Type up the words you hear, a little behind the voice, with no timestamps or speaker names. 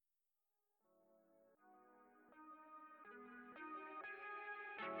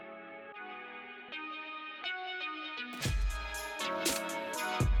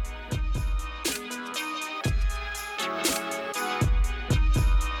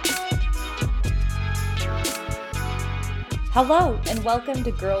Hello, and welcome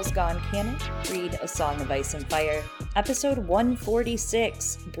to Girls Gone Canon, Read A Song of Ice and Fire, episode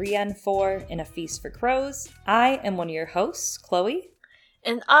 146, Brienne 4 in A Feast for Crows. I am one of your hosts, Chloe.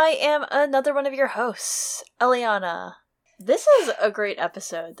 And I am another one of your hosts, Eliana. This is a great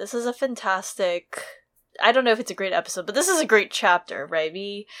episode. This is a fantastic... I don't know if it's a great episode, but this is a great chapter, right?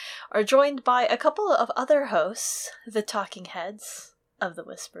 We are joined by a couple of other hosts, the Talking Heads of the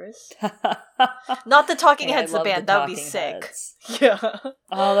Whispers. Not the Talking Heads, the band. That would be sick. Heads. Yeah.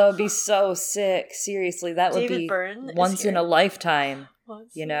 Oh, that would be so sick. Seriously, that would David be Byrne once in a lifetime,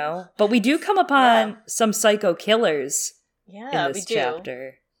 you know? Yes. But we do come upon some psycho killers Yeah, in this we do.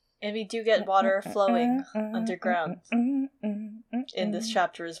 chapter. And we do get water flowing underground in this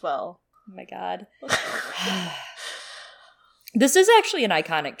chapter as well. Oh my god. This is actually an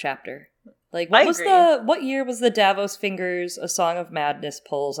iconic chapter. Like, what year was the Davos Fingers A Song of Madness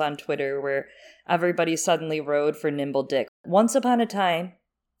polls on Twitter where everybody suddenly rode for Nimble Dick? Once upon a time,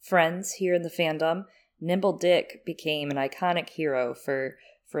 friends here in the fandom, Nimble Dick became an iconic hero for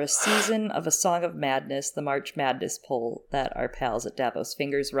a season of A Song of Madness, the March Madness poll that our pals at Davos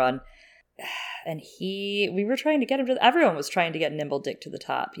Fingers run. And we were trying to get him to, everyone was trying to get Nimble Dick to the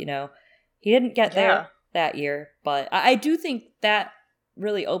top, you know? He didn't get there that year, but I do think that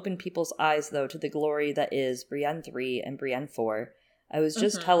really opened people's eyes, though, to the glory that is Brienne 3 and Brienne 4. I was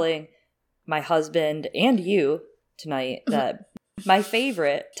just telling my husband and you tonight that my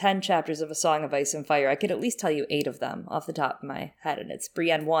favorite 10 chapters of A Song of Ice and Fire, I could at least tell you 8 of them off the top of my head, and it's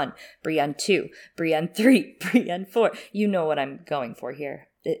Brienne 1, Brienne 2, Brienne 3, Brienne 4. You know what I'm going for here.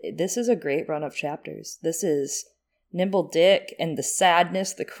 This is a great run of chapters. This is Nimble Dick and the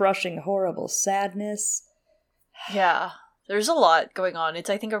sadness, the crushing, horrible sadness. Yeah. There's a lot going on. It's,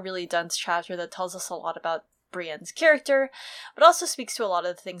 I think, a really dense chapter that tells us a lot about Brienne's character, but also speaks to a lot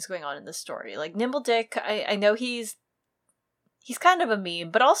of the things going on in the story. Like, Nimble Dick, I know he's kind of a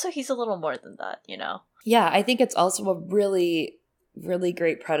meme, but also he's a little more than that, you know? Yeah, I think it's also a really, really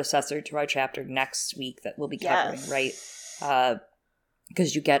great predecessor to our chapter next week that we'll be covering, right?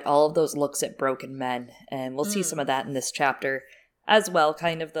 Because you get all of those looks at broken men, and we'll see some of that in this chapter as well,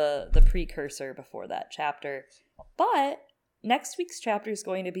 kind of the precursor before that chapter. But next week's chapter is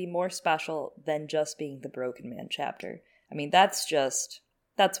going to be more special than just being the Broken Man chapter. I mean, that's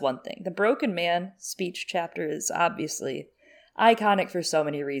one thing. The Broken Man speech chapter is obviously iconic for so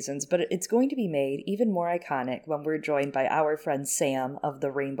many reasons, but it's going to be made even more iconic when we're joined by our friend Sam of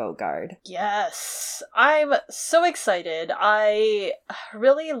the Rainbow Guard. Yes, I'm so excited. I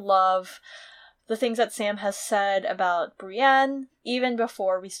really love the things that Sam has said about Brienne, even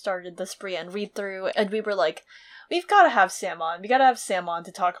before we started this Brienne read-through, and we were like, we've got to have Sam on. We got to have Sam on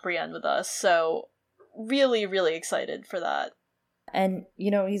to talk Brienne with us. So really, really excited for that. And,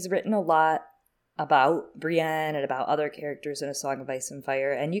 you know, he's written a lot about Brienne and about other characters in A Song of Ice and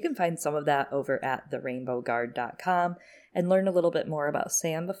Fire. And you can find some of that over at therainbowguard.com and learn a little bit more about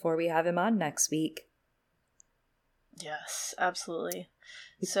Sam before we have him on next week. Yes, absolutely.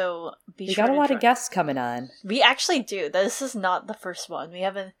 So we got a lot of guests coming on. We actually do. This is not the first one. We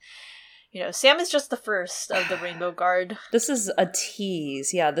haven't... You know, Sam is just the first of the Rainbow Guard. This is a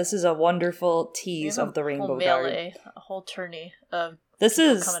tease. Yeah, this is a wonderful tease of the Rainbow Guard. A whole tourney of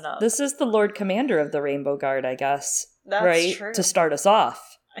coming up. This is the Lord Commander of the Rainbow Guard, I guess. That's right? True. To start us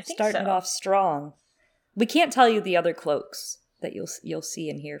off. I think Starting it off strong. We can't tell you the other cloaks that you'll see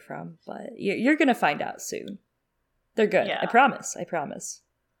and hear from, but you're going to find out soon. They're good. Yeah. I promise.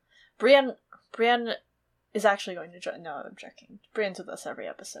 Brienne is actually going to join. No, I'm joking. Brienne's with us every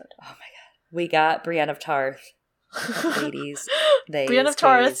episode. Oh my god. We got Brienne of Tarth. Ladies. Brienne of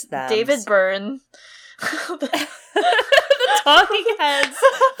Tarth, David Byrne. The Talking Heads.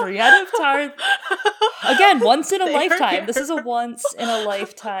 Brienne of Tarth. Again, once in a lifetime. This is a once in a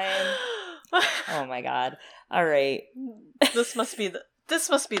lifetime. Oh my god. All right. This must be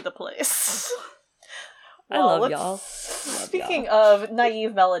the place. I love y'all. Speaking of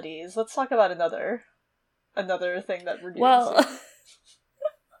naive melodies, let's talk about another thing that we're doing. Well,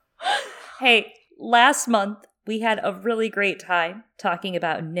 hey, last month we had a really great time talking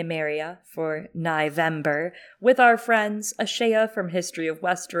about Nymeria for Nyvember with our friends Ashea from History of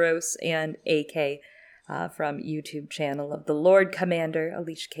Westeros and AK from YouTube channel of the Lord Commander,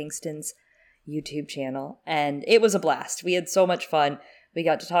 Alicia Kingston's YouTube channel. And it was a blast. We had so much fun. We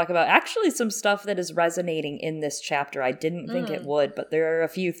got to talk about actually some stuff that is resonating in this chapter. I didn't think it would, but there are a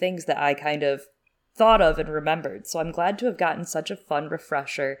few things that I kind of thought of and remembered. So I'm glad to have gotten such a fun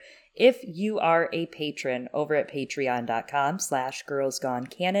refresher. If you are a patron over at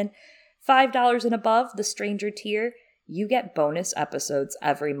patreon.com/girlsgonecanon, $5 and above, the stranger tier, you get bonus episodes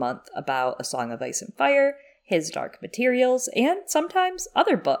every month about A Song of Ice and Fire His Dark Materials, and sometimes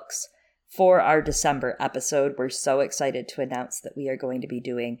other books. For our December episode, we're so excited to announce that we are going to be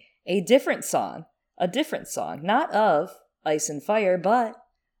doing a different song, not of Ice and Fire, but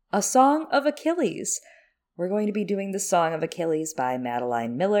a Song of Achilles. We're going to be doing the Song of Achilles by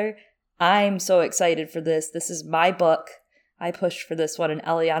Madeline Miller. I'm so excited for this. This is my book. I pushed for this one, and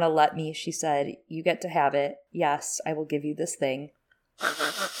Eliana let me. She said, "You get to have it. Yes, I will give you this thing."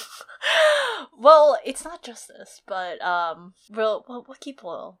 Well, it's not just this, but we'll keep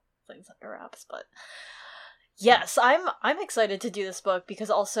little things under wraps. But yes, I'm excited to do this book because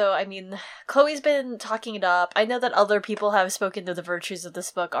also, I mean, Chloe's been talking it up. I know that other people have spoken to the virtues of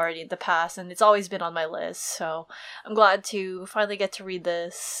this book already in the past, and it's always been on my list. So I'm glad to finally get to read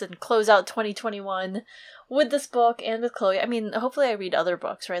this and close out 2021 with this book and with Chloe. I mean, hopefully I read other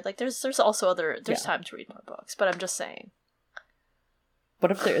books, right? Like there's also there's time to read more books, but I'm just saying.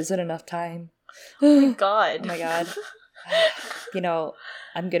 What if there isn't enough time? Oh my god. Oh my god. You know,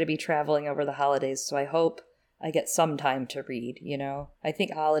 I'm going to be traveling over the holidays, so I hope I get some time to read, you know? I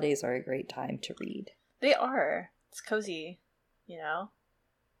think holidays are a great time to read. They are. It's cozy, you know?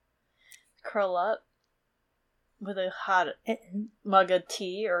 Curl up with a hot mug of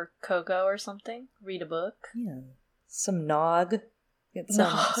tea or cocoa or something. Read a book. Yeah. Some nog. Get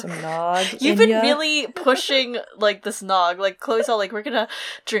some nog. You've been really pushing, like, this nog. Like, Chloe's all like, we're gonna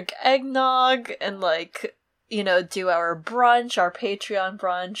drink eggnog and, like, you know, do our brunch, our Patreon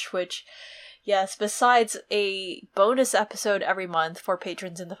brunch, which, yes, besides a bonus episode every month for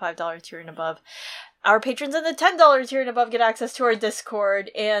patrons in the $5 tier and above, our patrons in the $10 tier and above get access to our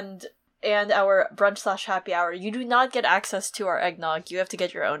Discord and our brunch/happy hour. You do not get access to our eggnog. You have to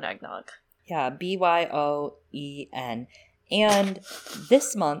get your own eggnog. Yeah, BYOEN. And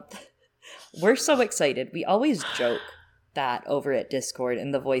this month, we're so excited. We always joke that over at Discord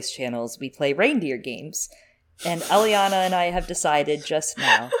and the voice channels, we play reindeer games. And Eliana and I have decided just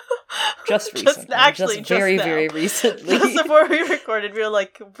now, just recently, very recently. Just before we recorded, we were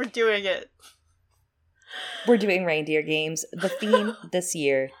like, we're doing it. We're doing reindeer games. The theme this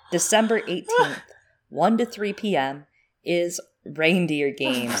year, December 18th, 1 to 3 p.m., is reindeer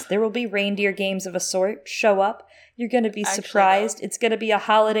games. There will be reindeer games of a sort. Show up. You're going to be surprised. It's going to be a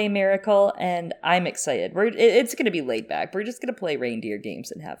holiday miracle, and I'm excited. It's going to be laid back. We're just going to play reindeer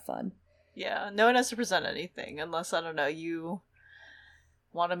games and have fun. Yeah, no one has to present anything unless, I don't know, you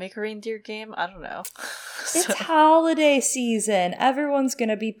want to make a reindeer game? I don't know. It's holiday season. Everyone's going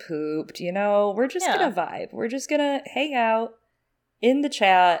to be pooped, you know? We're just going to vibe. We're just going to hang out in the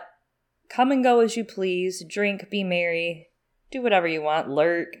chat, come and go as you please, drink, be merry, do whatever you want,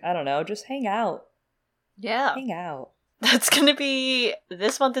 lurk, I don't know, just hang out. Yeah. Hang out. That's going to be,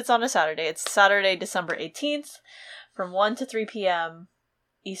 this month it's on a Saturday. It's Saturday, December 18th from 1 to 3 p.m.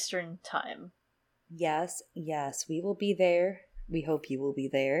 Eastern Time. Yes, we will be there. We hope you will be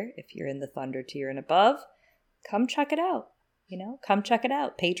there. If you're in the Thunder tier and above, come check it out. You know, come check it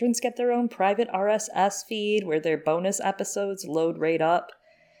out. Patrons get their own private RSS feed where their bonus episodes load right up.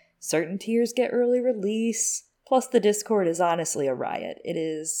 Certain tiers get early release. Plus the Discord is honestly a riot.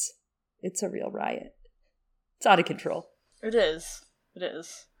 It's a real riot. It's out of control. It is.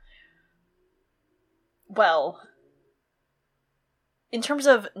 Well, in terms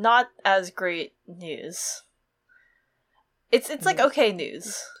of not as great news, it's like okay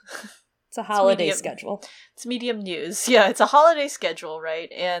news. It's a holiday schedule. It's medium news. Yeah, it's a holiday schedule,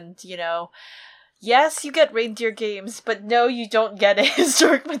 right? And, you know, yes, you get reindeer games, but no, you don't get a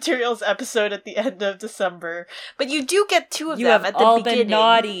Historic Materials episode at the end of December. But you do get two of them at the beginning. You have all been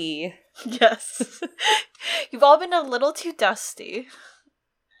naughty. Yes. You've all been a little too dusty.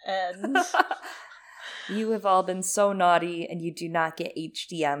 And you have all been so naughty, and you do not get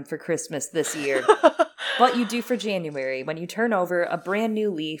HDM for Christmas this year. But you do for January. When you turn over a brand new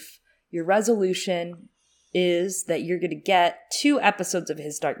leaf, your resolution is that you're going to get 2 episodes of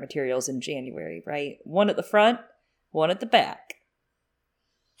His Dark Materials in January, right? One at the front, one at the back.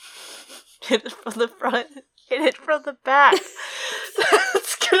 Hit it from the front, hit it from the back.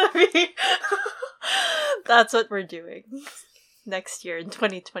 That's gonna be... That's what we're doing next year in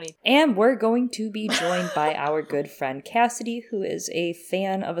 2020. And we're going to be joined by our good friend Cassidy, who is a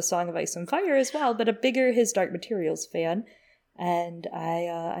fan of A Song of Ice and Fire as well, but a bigger His Dark Materials fan. And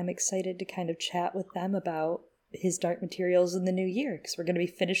I'm excited to kind of chat with them about His Dark Materials in the new year, because we're going to be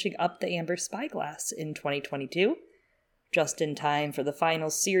finishing up the Amber Spyglass in 2022, just in time for the final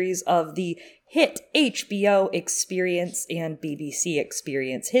series of the hit HBO experience and BBC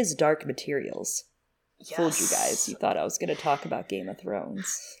experience, His Dark Materials. Yes. Fooled you guys. You thought I was going to talk about Game of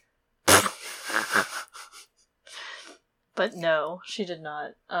Thrones. But no, she did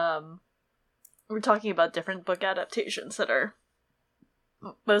not. We're talking about different book adaptations that are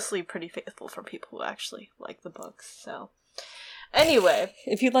mostly pretty faithful for people who actually like the books. So, anyway.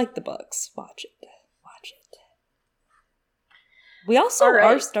 If you like the books, watch it. Watch it. We also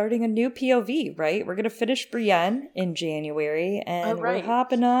are starting a new POV, right? We're going to finish Brienne in January, and we're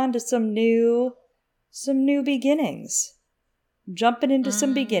hopping on to some new beginnings. Jumping into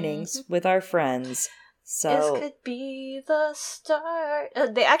some beginnings with our friends. So this could be the start.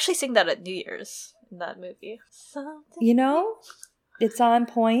 They actually sing that at New Year's in that movie. It's on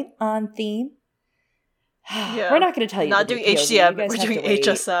point, on theme. Yeah. We're not going to tell you. Not doing HCM, we're doing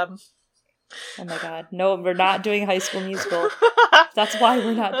HSM. Oh my god. No, we're not doing High School Musical. That's why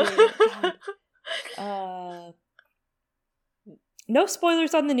we're not doing it. No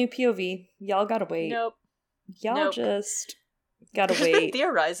spoilers on the new POV. Y'all gotta wait. Nope. Y'all just gotta wait. There's been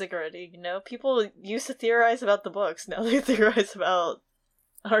theorizing already, People used to theorize about the books. Now they theorize about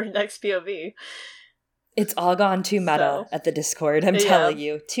our next POV. It's all gone too meta at the Discord, I'm telling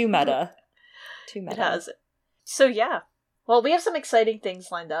you. Too meta. Too meta. It has. So yeah. Well, we have some exciting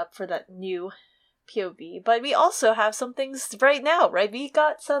things lined up for that new POV, but we also have some things right now, right? We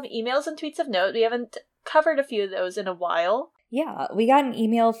got some emails and tweets of note. We haven't covered a few of those in a while. Yeah, we got an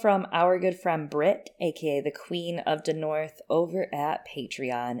email from our good friend Britt, aka the Queen of the North, over at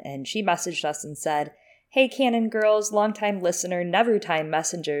Patreon, and she messaged us and said, "Hey Canon Girls, longtime listener, never-time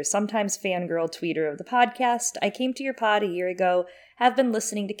messenger, sometimes fangirl tweeter of the podcast. I came to your pod a year ago, have been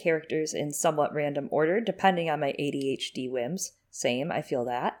listening to characters in somewhat random order, depending on my ADHD whims. Same, I feel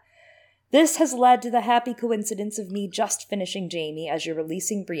that. This has led to the happy coincidence of me just finishing Jaime as you're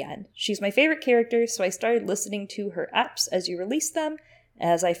releasing Brienne. She's my favorite character, so I started listening to her eps as you release them,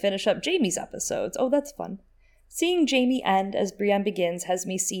 as I finish up Jaime's episodes. Oh, that's fun. Seeing Jaime end as Brienne begins has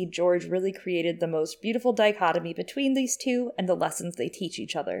me see George really created the most beautiful dichotomy between these two and the lessons they teach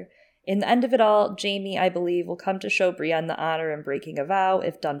each other. In the end of it all, Jaime, I believe, will come to show Brienne the honor in breaking a vow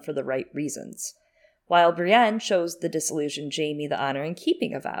if done for the right reasons, while Brienne shows the disillusioned Jaime the honor in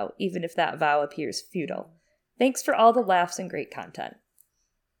keeping a vow, even if that vow appears futile. Thanks for all the laughs and great content."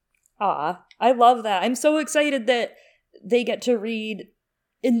 Aw, I love that. I'm so excited that they get to read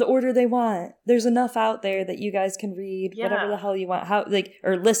in the order they want. There's enough out there that you guys can read whatever the hell you want.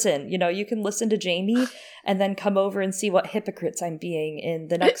 Or listen. You can listen to Jaime and then come over and see what hypocrites I'm being in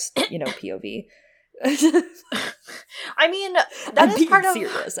the next, POV. I mean, that is part of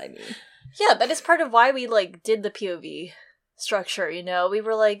serious. I mean, yeah, that is part of why we did the POV structure. We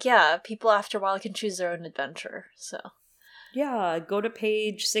were like, yeah, people after a while can choose their own adventure. So yeah, go to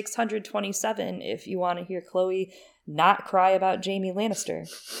page 627 if you want to hear Chloe not cry about Jaime Lannister.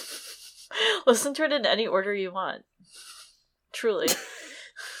 Listen to it in any order you want. Truly.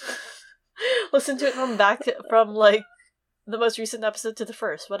 Listen to it from the most recent episode to the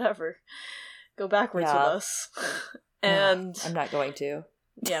first, whatever. Go backwards with us. And I'm not going to.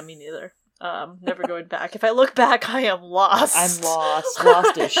 Yeah, me neither. Never going back. If I look back, I am lost. I'm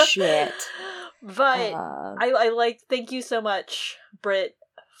lost as shit. But I thank you so much, Britt,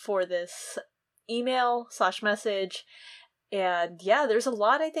 for this email / message. And yeah, there's a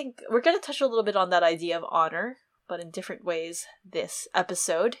lot. I think we're going to touch a little bit on that idea of honor, but in different ways this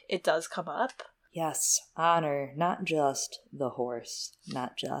episode. It does come up. Yes, honor, not just the horse,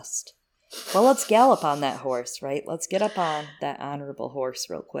 not just. Well, let's gallop on that horse, right? Let's get up on that honorable horse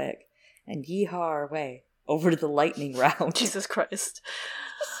real quick and yeehaw our way over to the lightning round. Jesus Christ.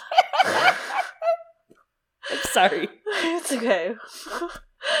 I'm sorry. It's okay.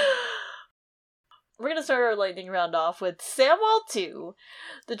 We're going to start our lightning round off with Samwell 2.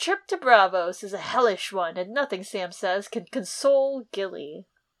 The trip to Braavos is a hellish one, and nothing, Sam says, can console Gilly.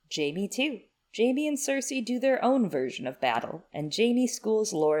 Jaime 2. Jaime and Cersei do their own version of battle, and Jaime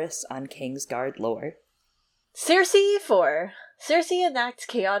schools Loras on Kingsguard lore. Cersei 4. Cersei enacts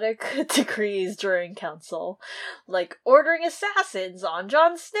chaotic decrees during council, like ordering assassins on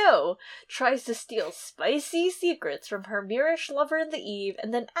Jon Snow, tries to steal spicy secrets from her Myrish lover in the Eve,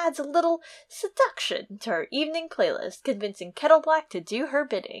 and then adds a little seduction to her evening playlist, convincing Kettleblack to do her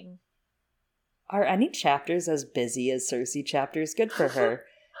bidding. Are any chapters as busy as Cersei chapters? Good for her.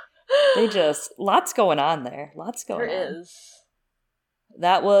 Lots going on there. Lots going on. There is.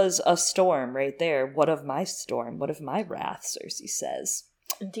 That was a storm right there. What of my storm? What of my wrath? Cersei says.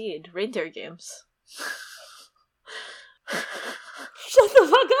 Indeed. Reindeer games. Shut the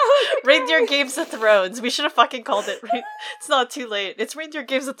fuck up! Reindeer Games of Thrones. We should have fucking called it. It's not too late. It's Reindeer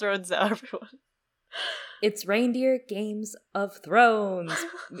Games of Thrones now, everyone. It's Reindeer Games of Thrones.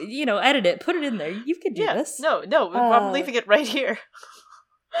 Edit it. Put it in there. You can do this. No. I'm leaving it right here.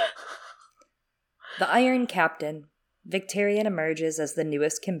 The Iron Captain. Victarion emerges as the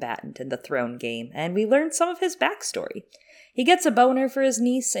newest combatant in the throne game, and we learn some of his backstory. He gets a boner for his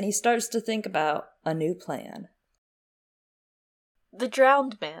niece, and he starts to think about a new plan. The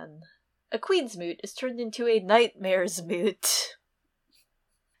Drowned Man. A queen's moot is turned into a nightmare's moot.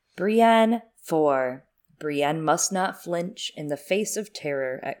 Brienne 4. Brienne must not flinch in the face of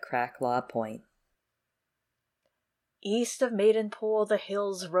terror at Cracklaw Point. East of Maidenpool the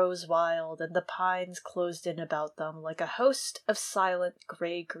hills rose wild, and the pines closed in about them like a host of silent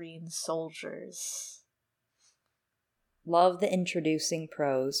gray-green soldiers. Love the introducing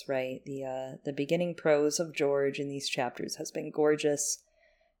prose, right? The beginning prose of George in these chapters has been gorgeous.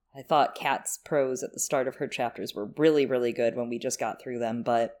 I thought Kat's prose at the start of her chapters were really, really good when we just got through them,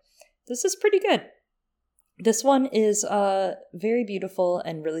 but this is pretty good. This one is very beautiful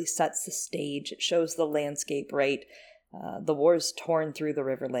and really sets the stage. It shows the landscape, right? The war's torn through the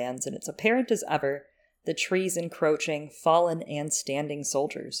Riverlands, and it's apparent as ever, the trees encroaching fallen and standing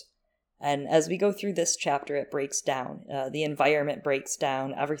soldiers. And as we go through this chapter, it breaks down. The environment breaks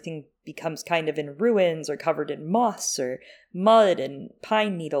down. Everything becomes kind of in ruins or covered in moss or mud and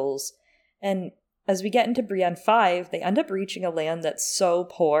pine needles. And as we get into Brienne 5, they end up reaching a land that's so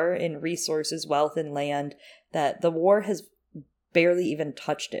poor in resources, wealth, and land that the war has barely even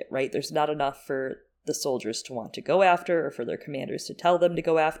touched it, right? There's not enough for the soldiers to want to go after or for their commanders to tell them to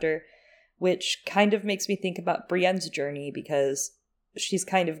go after, which kind of makes me think about Brienne's journey because she's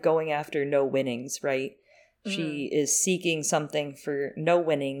kind of going after no winnings, right? Mm-hmm. She is seeking something for no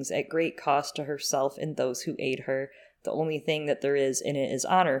winnings at great cost to herself and those who aid her. The only thing that there is in it is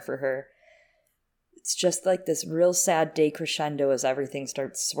honor for her. It's just like this real sad decrescendo as everything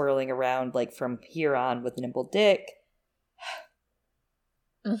starts swirling around, like from here on with Nimble Dick.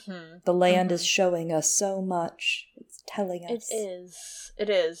 Mm-hmm. The land is showing us so much. It's telling us. It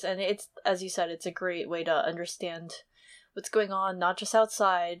is. And it's, as you said, it's a great way to understand what's going on, not just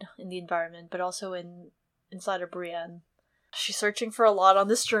outside in the environment, but also inside of Brienne. She's searching for a lot on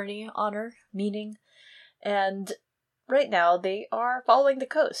this journey, honor, meaning, and right now they are following the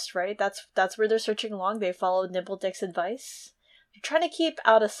coast, right? That's where they're searching along. They followed Nimble Dick's advice. They're trying to keep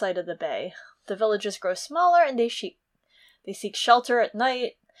out of sight of the bay. The villages grow smaller and they seek shelter at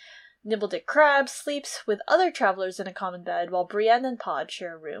night. Nimble Dick Crab sleeps with other travelers in a common bed, while Brienne and Pod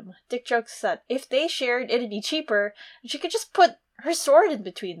share a room. Dick jokes that if they shared, it'd be cheaper, and she could just put her sword in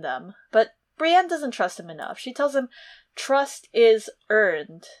between them. But Brienne doesn't trust him enough. She tells him trust is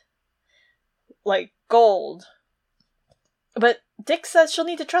earned. Like gold. But Dick says she'll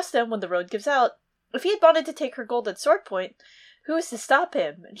need to trust him when the road gives out. If he had wanted to take her gold at sword point, who is to stop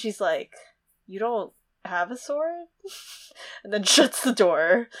him? And she's like, you don't have a sword? And then shuts the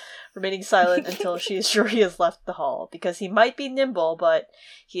door, remaining silent until she is sure he has left the hall, because he might be nimble, but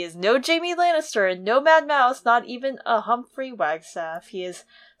he is no Jaime Lannister and no Mad Mouse, not even a Humphrey Wagstaff. He is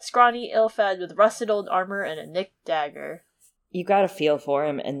scrawny, ill-fed, with rusted old armor and a nicked dagger. You gotta feel for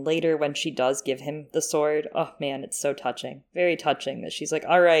him, and later when she does give him the sword, oh man, it's so touching. Very touching that she's like,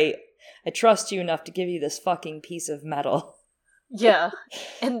 alright, I trust you enough to give you this fucking piece of metal. Yeah,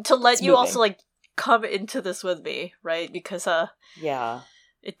 and to let you also, like, come into this with me, right? Because yeah,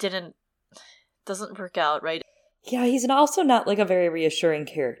 it doesn't work out, right? Yeah, he's also not like a very reassuring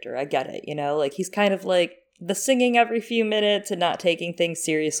character. I get it, you know, like he's kind of like the singing every few minutes and not taking things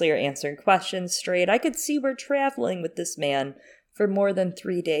seriously or answering questions straight. I could see where traveling with this man for more than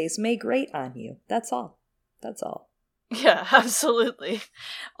 3 days may grate on you. That's all. Yeah, absolutely.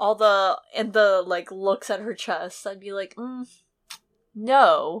 The like looks at her chest, I'd be like,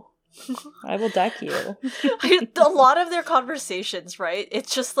 no. I will deck you. A lot of their conversations, right?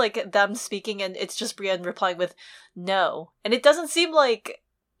 It's just like them speaking and it's just Brienne replying with no. And it doesn't seem like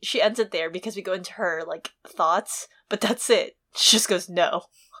she ends it there because we go into her like thoughts, but that's it. She just goes no.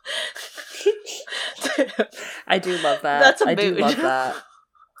 I do love that. That's a mood. I do love that.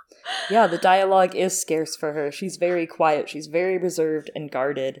 Yeah, the dialogue is scarce for her. She's very quiet. She's very reserved and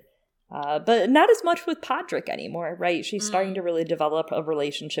guarded. But not as much with Podrick anymore, right? She's starting to really develop a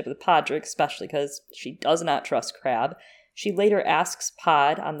relationship with Podrick, especially because she does not trust Crab. She later asks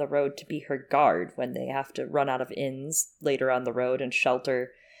Pod on the road to be her guard when they have to run out of inns later on the road and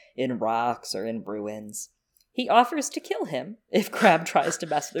shelter in rocks or in ruins. He offers to kill him if Crab tries to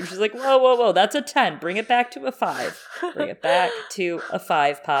mess with him. She's like, whoa, that's a 10. Bring it back to a 5. Bring it back to a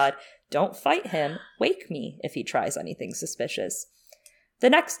 5, Pod. Don't fight him. Wake me if he tries anything suspicious. The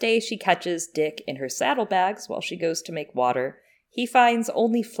next day, she catches Dick in her saddlebags while she goes to make water. He finds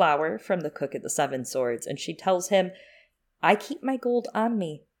only flour from the cook at the Seven Swords, and she tells him, I keep my gold on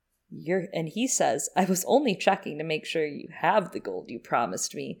me. And he says, I was only checking to make sure you have the gold you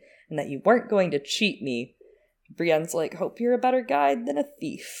promised me, and that you weren't going to cheat me. Brienne's like, hope you're a better guide than a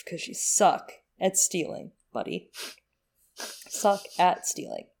thief, because you suck at stealing, buddy. Suck at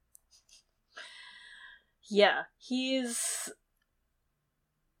stealing. Yeah,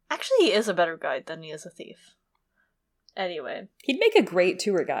 actually, he is a better guide than he is a thief. Anyway. He'd make a great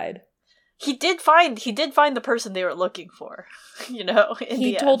tour guide. He did find the person they were looking for,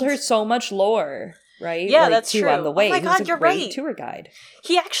 He told her so much lore, right? Yeah, that's true. On the way. Oh my God, you're right. Tour guide.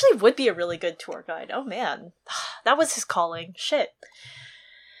 He actually would be a really good tour guide. Oh man. That was his calling. Shit.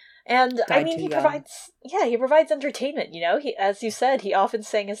 And he provides entertainment, He, as you said, he often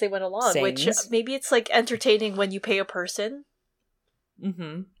sang as they went along, which maybe it's like entertaining when you pay a person.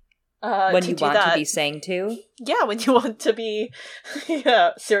 Mm-hmm. When you want to be sang to? Yeah, when you want to be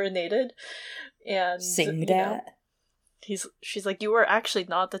serenaded. And sing that. She's like, you were actually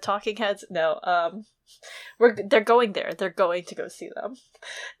not the Talking Heads. No, they're going there. They're going to go see them.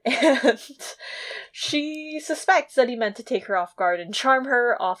 And she suspects that he meant to take her off guard and charm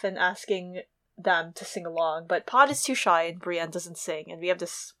her, often asking them to sing along. But Pod is too shy and Brienne doesn't sing, and we have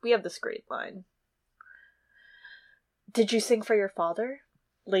this great line. Did you sing for your father?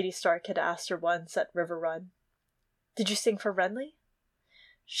 Lady Stark had asked her once at River Run. Did you sing for Renly?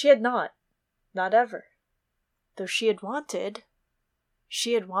 She had not ever. Though she had wanted.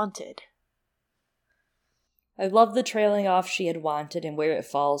 I love the trailing off she had wanted and where it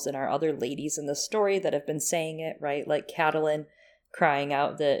falls in our other ladies in the story that have been saying it, right? Like Catelyn crying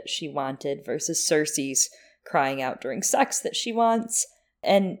out that she wanted versus Cersei's crying out during sex that she wants.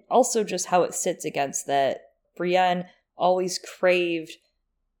 And also just how it sits against that Brienne always craved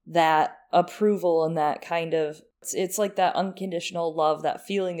that approval and that kind of, it's like that unconditional love, that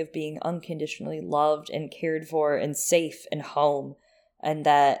feeling of being unconditionally loved and cared for and safe and home. And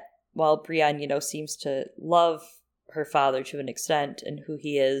that while Brienne, seems to love her father to an extent and who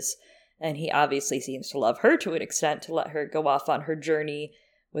he is, and he obviously seems to love her to an extent to let her go off on her journey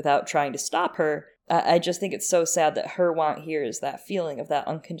without trying to stop her, I just think it's so sad that her want here is that feeling of that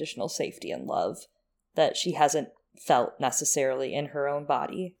unconditional safety and love that she hasn't felt necessarily in her own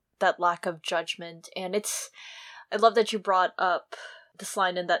body. That lack of judgment. And I love that you brought up this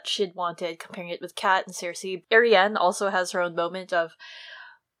line in that she'd wanted, comparing it with Kat and Cersei. Arianne also has her own moment of,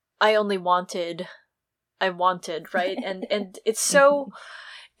 I wanted, right? And it's so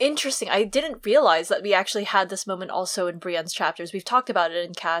interesting. I didn't realize that we actually had this moment also in Brienne's chapters. We've talked about it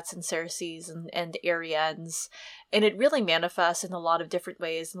in Kat's and Cersei's and Arianne's, and it really manifests in a lot of different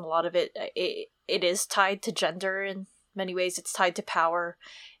ways, and a lot of it is tied to gender in many ways. It's tied to power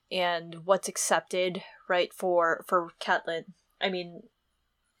and what's accepted, right, for Catelyn. I mean,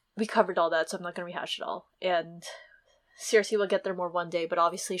 we covered all that, so I'm not going to rehash it all. And Cersei will get there more one day, but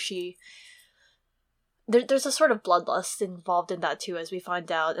obviously there's a sort of bloodlust involved in that too, as we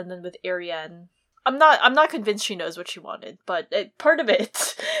find out. And then with Arianne, I'm not convinced she knows what she wanted, but part of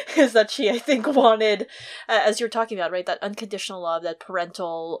it is that she, I think, wanted, as you're talking about, right, that unconditional love, that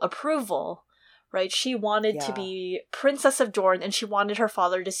parental approval, right? She wanted to be Princess of Dorne, and she wanted her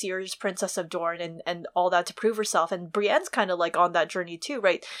father to see her as Princess of Dorne and all that to prove herself. And Brienne's kind of like on that journey too,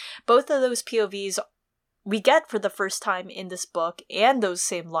 right? Both of those POVs we get for the first time in this book, and those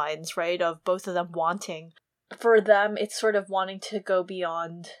same lines, right, of both of them wanting. For them, it's sort of wanting to go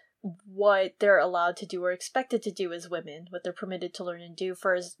beyond what they're allowed to do or expected to do as women, what they're permitted to learn and do.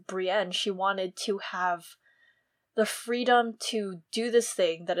 For Brienne, she wanted to have the freedom to do this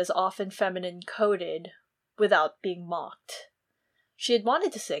thing that is often feminine coded without being mocked. She had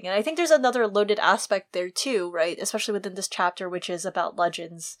wanted to sing, and I think there's another loaded aspect there too, right, especially within this chapter, which is about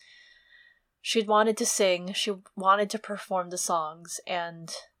legends. She'd wanted to sing, she wanted to perform the songs,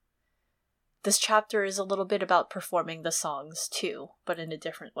 and this chapter is a little bit about performing the songs too, but in a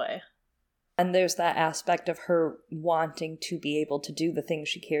different way. And there's that aspect of her wanting to be able to do the things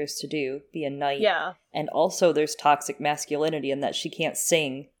she cares to do, be a knight. Yeah. And also there's toxic masculinity in that she can't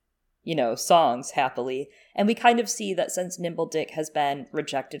sing, songs happily. And we kind of see that since Nimble Dick has been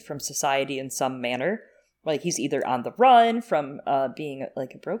rejected from society in some manner, like he's either on the run from being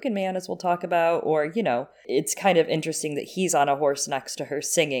like a broken man, as we'll talk about, or, it's kind of interesting that he's on a horse next to her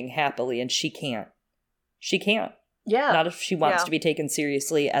singing happily and she can't. She can't. Yeah. Not if she wants to be taken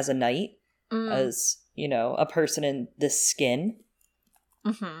seriously as a knight, as, a person in this skin.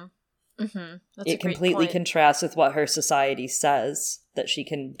 Mm-hmm. Mm-hmm. It completely contrasts with what her society says that she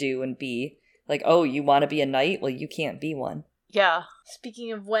can do and be. Like, oh, you want to be a knight? Well, you can't be one. Yeah.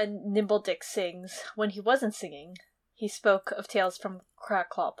 Speaking of when Nimble Dick sings, when he wasn't singing, he spoke of Tales from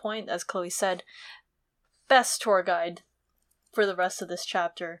Crackclaw Point, as Chloe said, best tour guide for the rest of this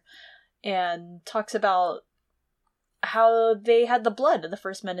chapter, and talks about how they had the blood of the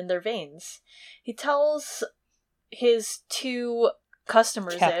first men in their veins. He tells his two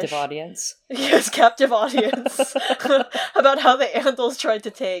customers. Captive audience. Yes, captive audience. About how the Andals tried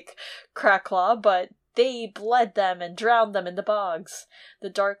to take Crackclaw, but they bled them and drowned them in the bogs. The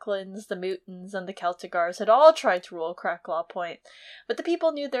Darklins, the Mutants, and the Celtigars had all tried to rule Crackclaw Point, but the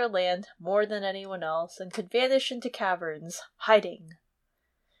people knew their land more than anyone else and could vanish into caverns, hiding.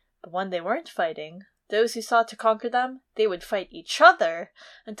 But when they weren't fighting, those who sought to conquer them, they would fight each other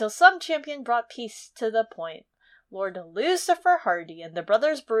until some champion brought peace to the point. Lord Lucifer Hardy and the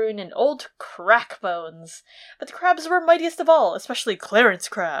brothers Bruin and old Crackbones. But the crabs were mightiest of all, especially Clarence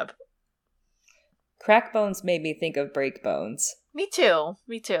Crab. Crackbones made me think of Breakbones. Me too.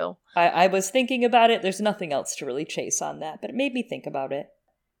 I was thinking about it. There's nothing else to really chase on that, but it made me think about it.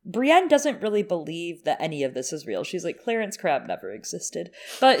 Brienne doesn't really believe that any of this is real. She's like, Clarence Crab never existed.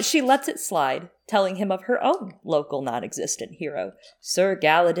 But she lets it slide, telling him of her own local non-existent hero, Sir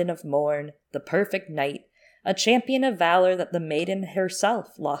Galladon of Morn, the perfect knight, a champion of valor that the maiden herself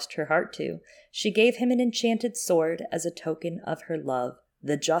lost her heart to. She gave him an enchanted sword as a token of her love,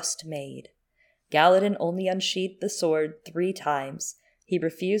 the Just Maid. Galladon only unsheathed the sword 3 times. He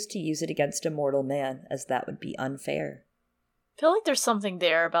refused to use it against a mortal man, as that would be unfair. I feel like there's something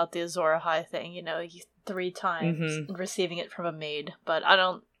there about the Azor Ahai thing, 3 times, receiving it from a maid, but I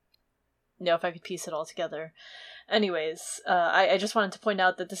don't know if I could piece it all together. Anyways, I just wanted to point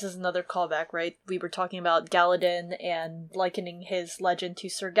out that this is another callback, right? We were talking about Galladon and likening his legend to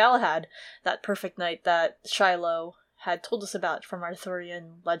Sir Galahad, that perfect knight that Shiloh had told us about from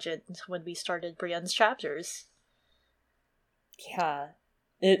Arthurian legend when we started Brienne's chapters. Yeah.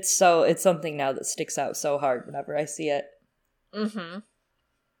 It's something now that sticks out so hard whenever I see it.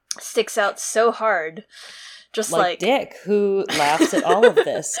 Sticks out so hard. Just like Dick, who laughs at all of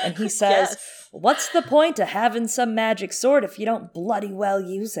this, and he says, yes. What's the point of having some magic sword if you don't bloody well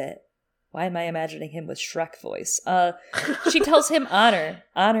use it? Why am I imagining him with Shrek voice? She tells him honor.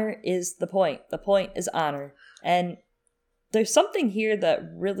 Honor is the point. The point is honor. And there's something here that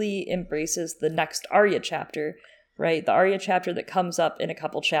really embraces the next Arya chapter, right? The Arya chapter that comes up in a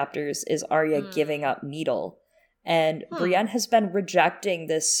couple chapters is Arya giving up Needle. And Brienne has been rejecting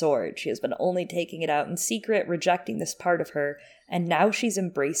this sword. She has been only taking it out in secret, rejecting this part of her, and now she's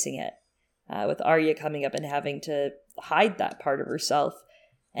embracing it. With Arya coming up and having to hide that part of herself.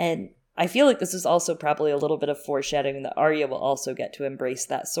 And I feel like this is also probably a little bit of foreshadowing that Arya will also get to embrace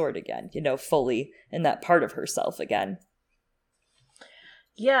that sword again, fully, in that part of herself again.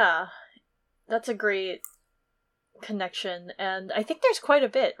 Yeah, that's a great connection, and I think there's quite a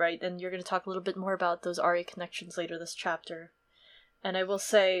bit, right? And you're going to talk a little bit more about those Arya connections later this chapter. And I will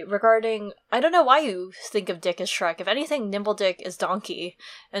say, regarding, I don't know why you think of Dick as Shrek. If anything, Nimble Dick is Donkey,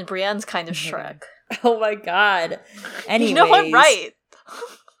 and Brienne's kind of Shrek. Oh my god. Anyways, I'm right.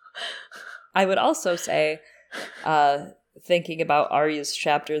 I would also say, thinking about Arya's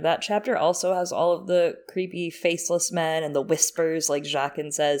chapter, that chapter also has all of the creepy faceless men and the whispers, like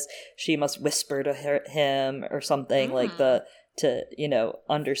Jaqen says she must whisper to him or something, like to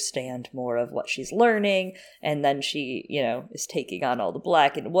understand more of what she's learning, and then she is taking on all the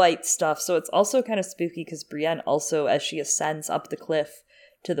black and white stuff. So it's also kind of spooky because Brienne also, as she ascends up the cliff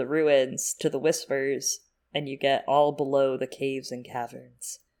to the ruins, to the whispers, and you get all below the caves and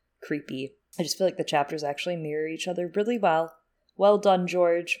caverns. Creepy. I just feel like the chapters actually mirror each other really well. Well done,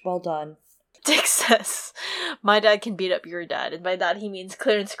 George. Well done. Dick says, my dad can beat up your dad. And by that he means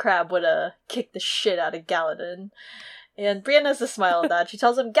Clarence Crab would kick the shit out of Galladon. And Brienne has a smile at that. She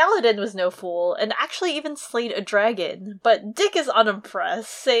tells him Galladon was no fool, and actually even slayed a dragon. But Dick is unimpressed,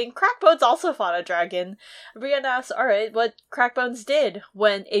 saying Crackbones also fought a dragon. Brienne asks, alright, what Crackbones did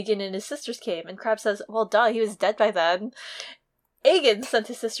when Aegon and his sisters came. And Crab says, well, duh, he was dead by then. Aegon sent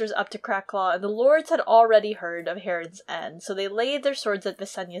his sisters up to Crackclaw, and the lords had already heard of Heron's End, so they laid their swords at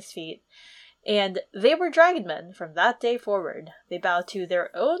Visenya's feet. And they were dragonmen from that day forward. They bowed to their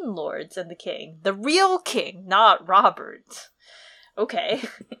own lords and the king. The real king, not Robert. Okay.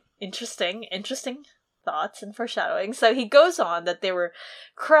 Interesting thoughts and foreshadowing. So he goes on that there were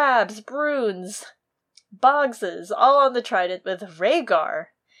crabs, Bruins, Bogses, all on the Trident with Rhaegar.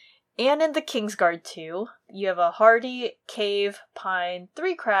 And in the Kingsguard too, you have a Hardy, Cave, Pine,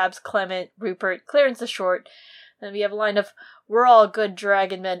 3 crabs, Clement, Rupert, Clarence the Short. Then we have a line of, we're all good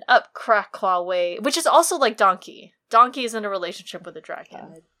dragon men up Crackclaw way, which is also like Donkey. Donkey is in a relationship with a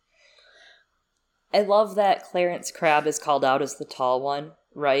dragon. I love that Clarence Crab is called out as the tall one,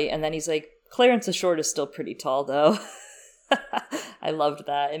 right? And then he's like, Clarence the Short is still pretty tall though. I loved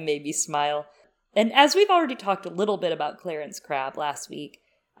that. It made me smile. And as we've already talked a little bit about Clarence Crab last week,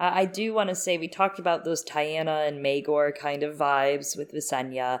 I do want to say we talked about those Tiana and Maegor kind of vibes with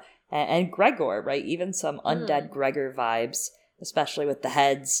Visenya, and Gregor, right? Even some undead Gregor vibes, especially with the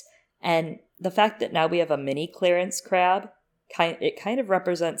heads. And the fact that now we have a mini Clarence crab, it kind of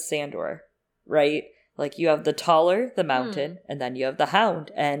represents Sandor, right? Like, you have the taller, the mountain, and then you have the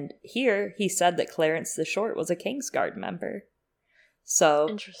hound. And here, he said that Clarence the Short was a Kingsguard member.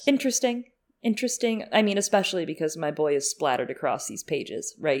 So, interesting. I mean, especially because my boy is splattered across these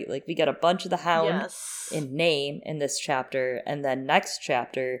pages, right? Like, we get a bunch of the hound in name in this chapter, and then next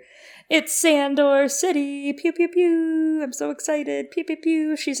chapter, it's Sandor City! Pew, pew, pew! I'm so excited! Pew, pew,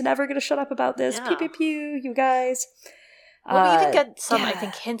 pew! She's never gonna shut up about this! Yeah. Pew, pew, pew! You guys! Well, we even get some, I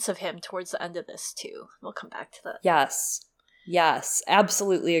think, hints of him towards the end of this, too. We'll come back to that. Yes,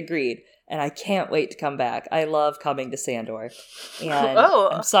 absolutely agreed. And I can't wait to come back. I love coming to Sandor. And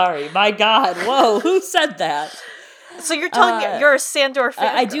I'm sorry, my God, whoa, who said that? So you're telling me you're a Sandor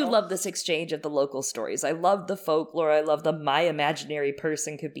fan? I do love this exchange of the local stories. I love the folklore. I love the my imaginary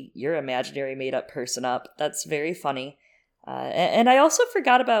person could beat your imaginary made-up person up. That's very funny. And I also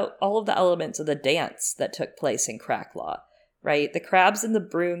forgot about all of the elements of the dance that took place in Cracklaw. Right? The crabs and the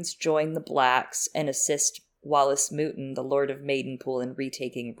Bruins join the blacks and assist Wallace Mooton, the Lord of Maidenpool, in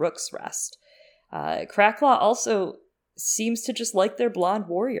retaking Rook's Rest. Cracklaw also seems to just like their blonde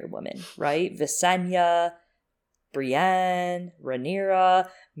warrior women, right? Visenya, Brienne, Rhaenyra.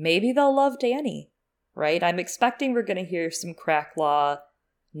 Maybe they'll love Dany, right? I'm expecting we're going to hear some Cracklaw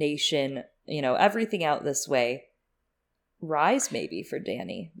Nation, everything out this way. Rise, maybe, for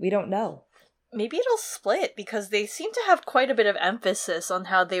Dany. We don't know. Maybe it'll split, because they seem to have quite a bit of emphasis on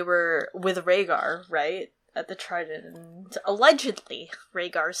how they were with Rhaegar, right? At the Trident. And allegedly,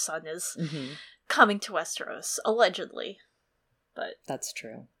 Rhaegar's son is coming to Westeros. Allegedly. But that's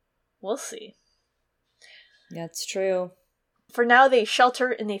true. We'll see. Yeah, it's true. For now, they shelter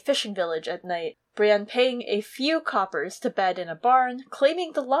in a fishing village at night. Brienne paying a few coppers to bed in a barn,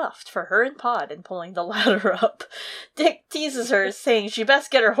 claiming the loft for her and Pod and pulling the ladder up. Dick teases her, saying she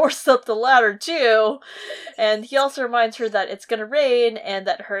best get her horse up the ladder too. And he also reminds her that it's gonna rain and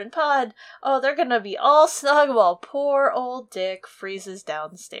that her and Pod, they're gonna be all snug while poor old Dick freezes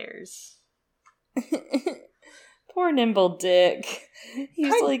downstairs. Poor nimble Dick.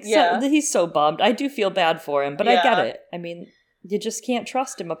 He's so bummed. I do feel bad for him, but I get it. I mean, you just can't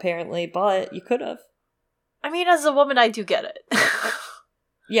trust him, apparently, but you could have. I mean, as a woman, I do get it.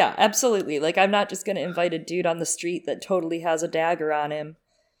 Yeah, absolutely. Like, I'm not just going to invite a dude on the street that totally has a dagger on him.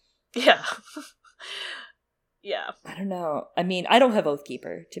 Yeah. Yeah. I don't know. I mean, I don't have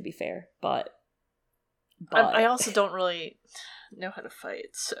Oathkeeper, to be fair, but... I also don't really know how to fight,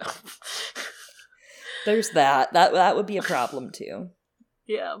 so... There's that. That would be a problem, too.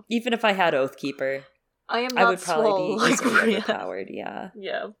 Yeah. Even if I had Oathkeeper... I would probably be easily overpowered, yeah.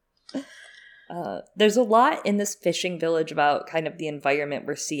 Yeah. There's a lot in this fishing village about kind of the environment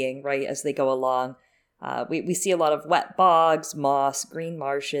we're seeing, right, as they go along. We see a lot of wet bogs, moss, green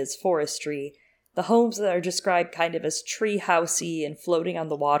marshes, forestry. The homes that are described kind of as tree-housey and floating on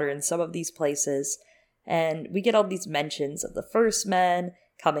the water in some of these places. And we get all these mentions of the first men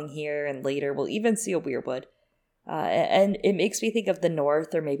coming here, and later we'll even see a weirwood. And it makes me think of the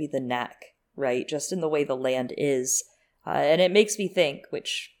North or maybe the Neck. Right, just in the way the land is. And it makes me think,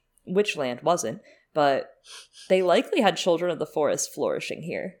 which land wasn't, but they likely had children of the forest flourishing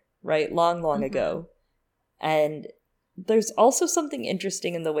here, right, long ago. And there's also something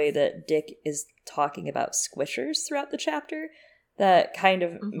interesting in the way that Dick is talking about squishers throughout the chapter that kind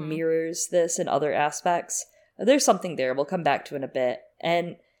of mirrors this in other aspects. There's something there we'll come back to in a bit.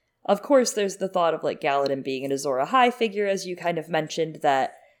 And, of course, there's the thought of, like, Gallatin being an Azor Ahai figure, as you kind of mentioned,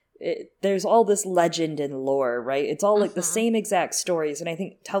 that there's all this legend and lore, right? It's all like the same exact stories, and I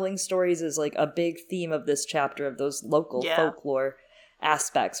think telling stories is like a big theme of this chapter, of those local folklore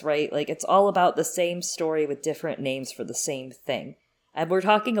aspects, right? Like, it's all about the same story with different names for the same thing. And we're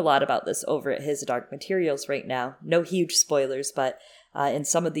talking a lot about this over at His Dark Materials right now. No huge spoilers, but in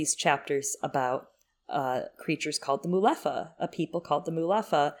some of these chapters about creatures called the Mulefa, a people called the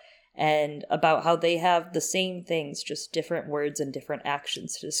Mulefa, and about how they have the same things, just different words and different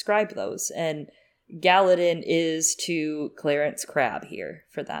actions to describe those. And Gallatin is to Clarence Crab here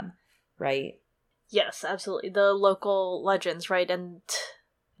for them, right? Yes, absolutely. The local legends, right? And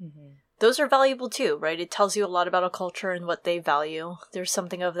those are valuable too, right? It tells you a lot about a culture and what they value. There's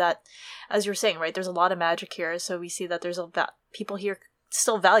something of that, as you're saying, right? There's a lot of magic here, so we see that there's people here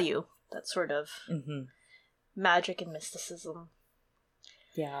still value that sort of magic and mysticism.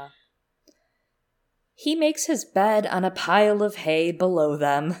 Yeah. He makes his bed on a pile of hay below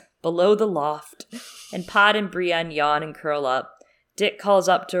them, below the loft, and Pod and Brienne yawn and curl up. Dick calls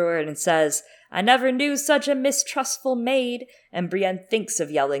up to her and says, I never knew such a mistrustful maid. And Brienne thinks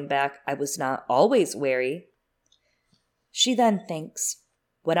of yelling back, I was not always wary. She then thinks,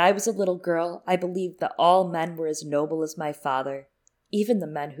 when I was a little girl, I believed that all men were as noble as my father. Even the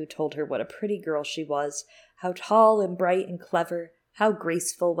men who told her what a pretty girl she was, how tall and bright and clever, how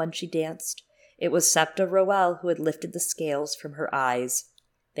graceful when she danced. It was Septa Roel who had lifted the scales from her eyes.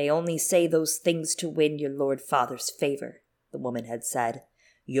 They only say those things to win your lord father's favor, the woman had said.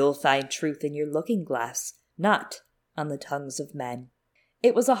 You'll find truth in your looking-glass, not on the tongues of men.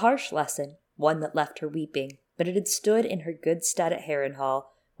 It was a harsh lesson, one that left her weeping, but it had stood in her good stead at Harrenhal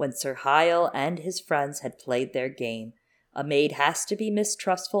when Sir Hyle and his friends had played their game. A maid has to be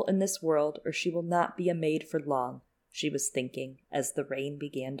mistrustful in this world, or she will not be a maid for long, she was thinking as the rain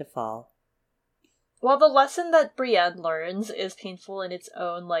began to fall. While the lesson that Brienne learns is painful in its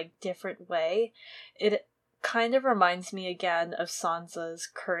own, different way, it kind of reminds me again of Sansa's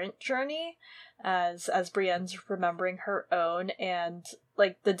current journey, as Brienne's remembering her own, and,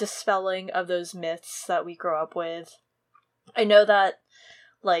 the dispelling of those myths that we grow up with. I know that,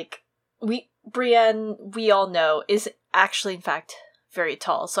 Brienne, we all know, is actually, in fact, very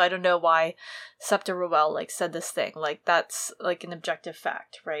tall, so I don't know why Septa Roel, said this thing. That's, an objective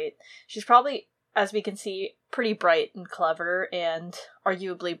fact, right? She's probably, as we can see, pretty bright and clever, and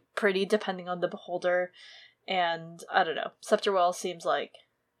arguably pretty, depending on the beholder, and, I don't know, Septa Roel seems like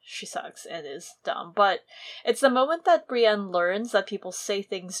she sucks and is dumb, but it's the moment that Brienne learns that people say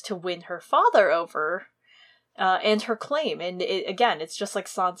things to win her father over, and her claim, and it's just like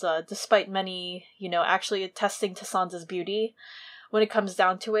Sansa, despite many, actually attesting to Sansa's beauty, when it comes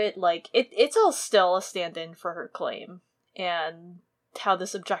down to it, it's all still a stand-in for her claim, and how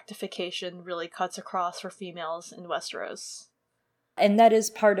this objectification really cuts across for females in Westeros. And that is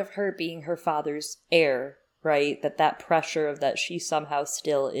part of her being her father's heir, right? That pressure of that she somehow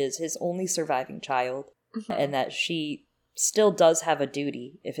still is his only surviving child, and that she still does have a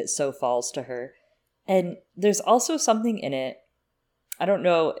duty if it so falls to her. And there's also something in it, I don't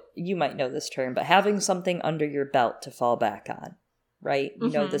know, you might know this term, but having something under your belt to fall back on, right? You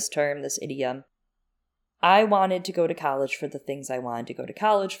know this term, this idiom. I wanted to go to college for the things I wanted to go to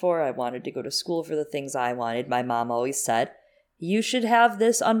college for. I wanted to go to school for the things I wanted. My mom always said, you should have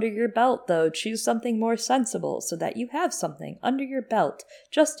this under your belt, though. Choose something more sensible so that you have something under your belt,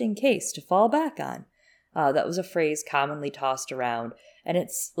 just in case, to fall back on. That was a phrase commonly tossed around. And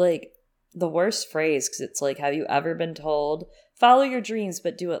it's the worst phrase, because it's have you ever been told, follow your dreams,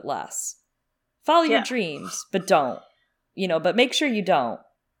 but do it less? Follow your dreams, but don't. But make sure you don't,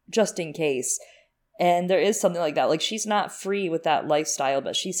 just in case. And there is something like that. She's not free with that lifestyle,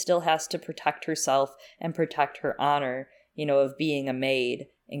 but she still has to protect herself and protect her honor, of being a maid,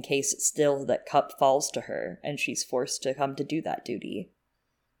 in case it's still that cup falls to her, and she's forced to come to do that duty.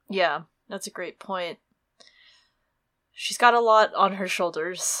 Yeah, that's a great point. She's got a lot on her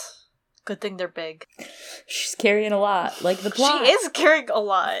shoulders. Good thing they're big. She's carrying a lot, like the plot. She is carrying a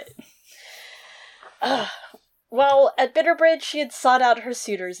lot. Well, at Bitterbridge, she had sought out her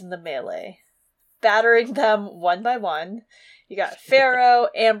suitors in the melee, battering them one by one. You got Pharaoh,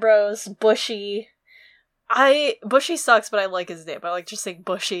 Ambrose, Bushy. Bushy sucks, but I like his name. I like just saying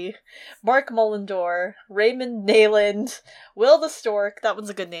Bushy. Mark Mullendore, Raymond Nayland, Will the Stork. That one's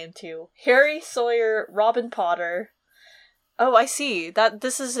a good name too. Harry Sawyer, Robin Potter. Oh, I see.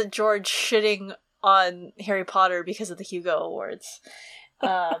 This is George shitting on Harry Potter because of the Hugo Awards.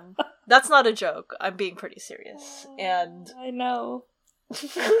 That's not a joke. I'm being pretty serious. And I know.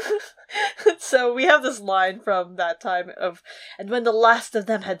 So we have this line from that time of, and when the last of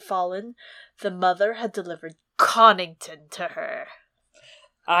them had fallen, the mother had delivered Connington to her.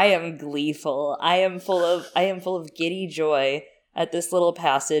 I am gleeful. I am full of giddy joy at this little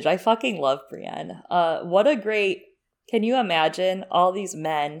passage. I fucking love Brienne. What a great. Can you imagine all these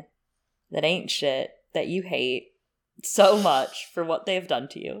men that ain't shit, that you hate so much for what they've done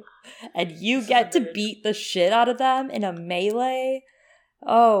to you, and you get to beat the shit out of them in a melee?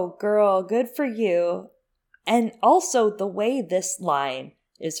 Oh, girl, good for you. And also, the way this line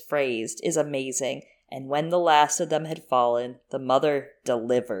is phrased is amazing. And when the last of them had fallen, the mother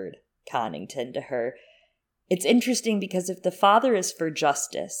delivered Connington to her. It's interesting because if the father is for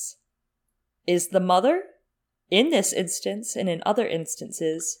justice, is the mother, in this instance and in other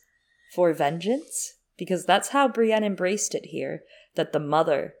instances, for vengeance? Because that's how Brienne embraced it here, that the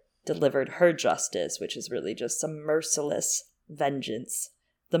mother delivered her justice, which is really just some merciless vengeance.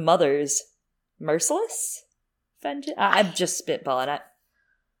 The mother's merciless vengeance? I'm just spitballing it.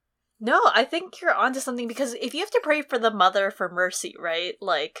 No, I think you're onto something, because if you have to pray for the mother for mercy, right?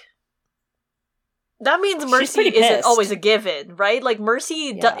 That means mercy isn't always a given, right? Like,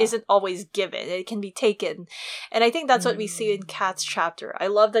 mercy isn't always given. It can be taken. And I think that's what we see in Kat's chapter. I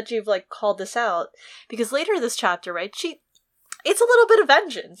love that you've, like, called this out. Because later in this chapter, right, it's a little bit of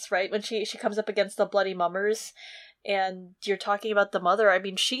vengeance, right? When she comes up against the Bloody Mummers, and you're talking about the mother. I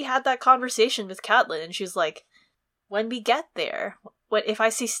mean, she had that conversation with Catelyn, and she's like, when we get there, if I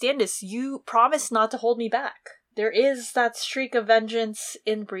see Stannis, you promise not to hold me back. There is that streak of vengeance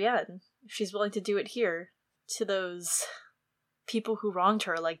in Brienne. She's willing to do it here to those people who wronged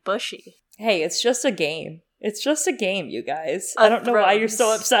her, like Bushy. Hey, it's just a game. It's just a game, you guys. I don't know why you're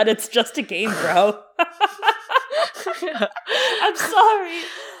so upset. It's just a game, bro. I'm sorry.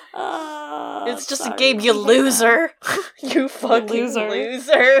 It's just a game, you loser. You fucking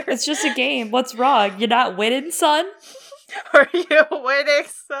loser. It's just a game. What's wrong? You're not winning, son? Are you winning,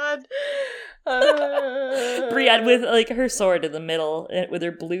 son? Brienne with, like, her sword in the middle, with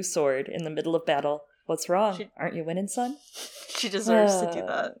her blue sword in the middle of battle. What's wrong? Aren't you winning, son? She deserves to do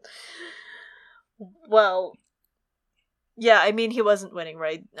that. Well, yeah, I mean, he wasn't winning,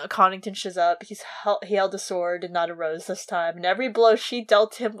 right? Connington shows up. He held a sword and not a rose this time, and every blow she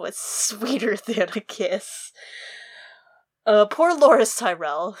dealt him was sweeter than a kiss. Poor Loras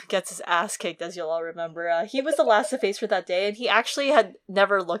Tyrell gets his ass kicked, as you'll all remember. He was the last to face her that day, and he actually had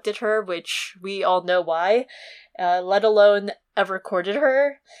never looked at her, which we all know why, let alone ever courted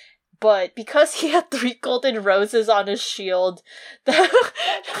her. But because he had 3 golden roses on his shield,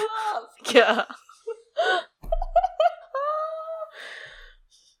 yeah.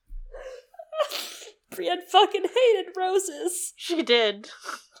 Brienne fucking hated roses. She did.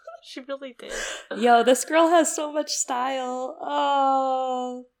 She really did. Yo, this girl has so much style.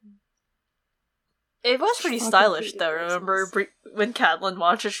 Oh. It was pretty stylish, though. Remember when Catelyn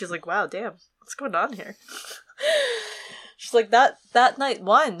watched it, she's like, wow, damn, what's going on here? She's like, that night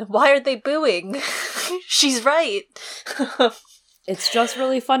won. Why are they booing? She's right. It's just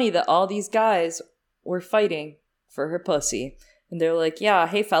really funny that all these guys were fighting for her pussy. And they're like, yeah,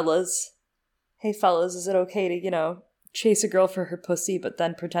 hey fellas, is it okay to, chase a girl for her pussy, but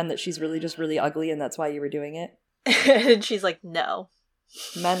then pretend that she's really just really ugly and that's why you were doing it? And she's like, no.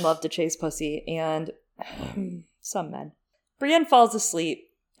 Men love to chase pussy, and some men. Brienne falls asleep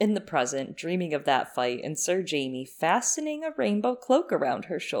in the present, dreaming of that fight, and Sir Jaime fastening a rainbow cloak around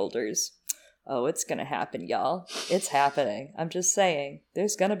her shoulders. Oh, it's gonna happen, y'all. It's happening. I'm just saying.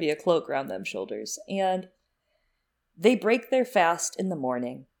 There's gonna be a cloak around them shoulders. And they break their fast in the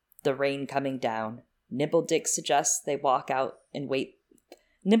morning, the rain coming down. Nimble Dick suggests they wait out the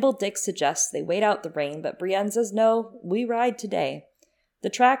rain, but Brienne says, no, we ride today. The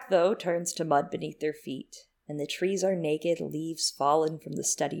track, though, turns to mud beneath their feet, and the trees are naked, leaves fallen from the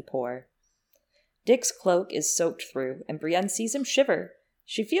steady pour. Dick's cloak is soaked through, and Brienne sees him shiver.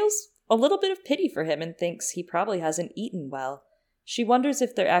 She feels a little bit of pity for him and thinks he probably hasn't eaten well. She wonders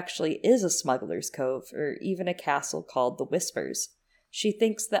if there actually is a smuggler's cove, or even a castle called the Whispers. She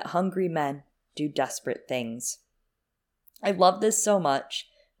thinks that hungry men do desperate things. I love this so much.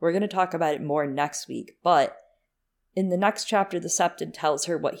 We're going to talk about it more next week, but in the next chapter, the Septon tells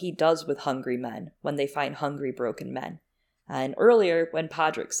her what he does with hungry men when they find hungry, broken men. And earlier, when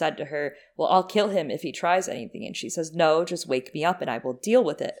Podrick said to her, well, I'll kill him if he tries anything, and she says, no, just wake me up and I will deal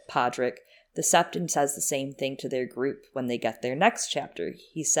with it, Podrick. The Septon says the same thing to their group when they get their next chapter.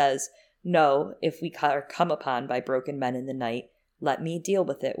 He says, no, if we are come upon by broken men in the night, let me deal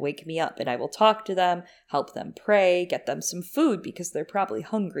with it, wake me up, and I will talk to them, help them pray, get them some food because they're probably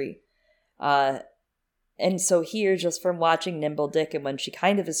hungry. And so here, just from watching Nimble Dick, and when she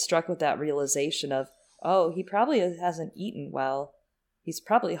kind of is struck with that realization of, oh, he probably hasn't eaten well. He's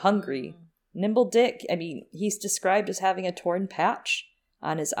probably hungry. Nimble Dick, I mean, he's described as having a torn patch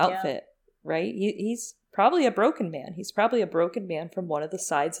on his outfit, right? He's probably a broken man. He's probably a broken man from one of the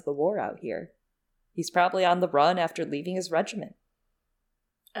sides of the war out here. He's probably on the run after leaving his regiment.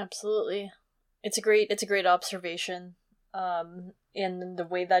 Absolutely. It's a great observation in the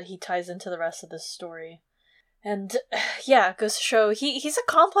way that he ties into the rest of this story. And yeah, it goes to show he's a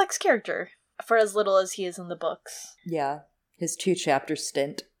complex character for as little as he is in the books. Yeah, his 2-chapter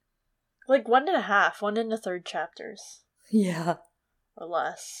stint. Like 1.5, 1 1/3 chapters. Yeah. Or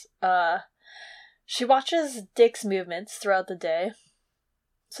less. She watches Dick's movements throughout the day.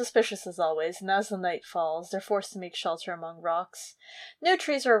 Suspicious as always, and as the night falls, they're forced to make shelter among rocks. No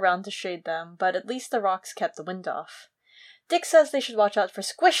trees are around to shade them, but at least the rocks kept the wind off. Dick says they should watch out for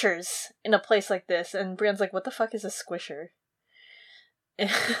squishers in a place like this, and Brienne's like, what the fuck is a squisher?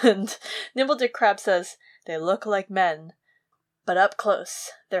 And Nimble Dick Crab says, they look like men, but up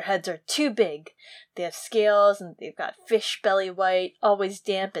close, their heads are too big. They have scales, and they've got fish belly white, always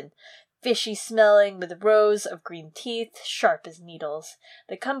damp, and fishy smelling with rows of green teeth, sharp as needles.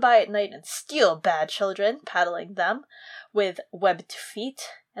 They come by at night and steal bad children, paddling them with webbed feet,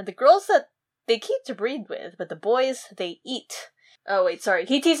 and the girls that they keep to breed with, but the boys they eat. Oh wait, sorry.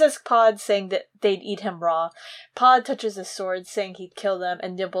 He teases Pod, saying that they'd eat him raw. Pod touches his sword, saying he'd kill them,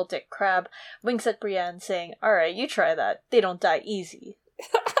 and Nimble Dick Crab winks at Brienne, saying, "Alright, you try that. They don't die easy."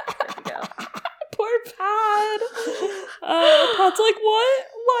 There we go. Poor Pod. Pod's like, what?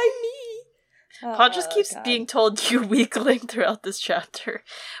 Why me? Pod just keeps being told, "You weakling," throughout this chapter.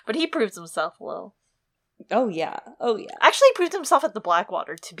 But he proves himself a little. Oh yeah. Actually, he proved himself at the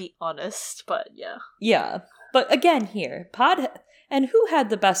Blackwater, to be honest, but yeah. Yeah. But again here, Pod... And who had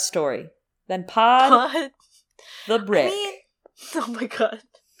the best story? Then Pod the Brick. I mean, oh my god.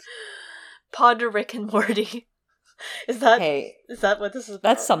 Pod to Rick and Morty. Is that what this is about?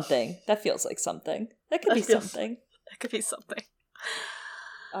 That's something. That feels like something. That could be something. That could be something.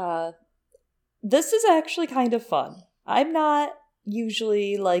 This is actually kind of fun. I'm not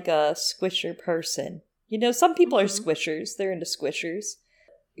usually like a squisher person. You know, some people are squishers. They're into squishers.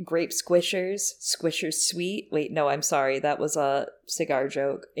 Grape squishers. Squishers sweet. Wait, no, I'm sorry. That was a cigar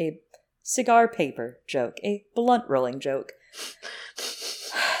joke. A cigar paper joke. A blunt rolling joke.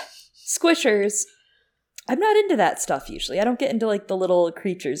 Squishers. I'm not into that stuff usually. I don't get into like the little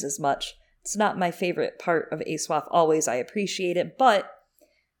creatures as much. It's not my favorite part of ASWAF always. I appreciate it, but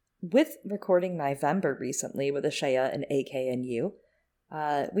with recording November recently with Ashaya and AKNU,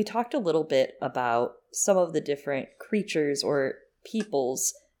 we talked a little bit about some of the different creatures or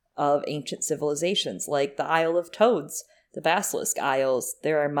peoples of ancient civilizations, like the Isle of Toads, the Basilisk Isles.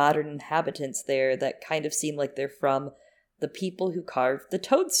 There are modern inhabitants there that kind of seem like they're from the people who carved the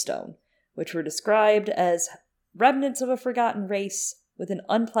Toadstone, which were described as remnants of a forgotten race with an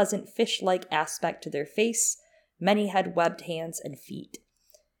unpleasant fish-like aspect to their face. Many had webbed hands and feet.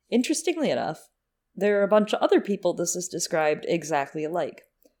 Interestingly enough, there are a bunch of other people this is described exactly alike.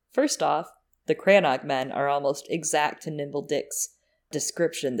 First off, the Crannog men are almost exact to Nimble Dick's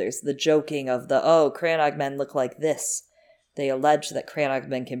description. There's the joking of Crannog men look like this. They allege that Crannog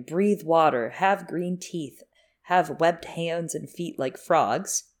men can breathe water, have green teeth, have webbed hands and feet like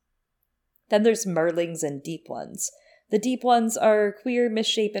frogs. Then there's Merlings and Deep Ones. The Deep Ones are a queer,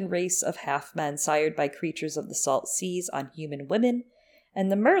 misshapen race of half-men sired by creatures of the salt seas on human women,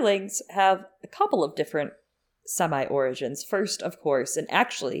 and the Merlings have a couple of different semi-origins. First, of course, and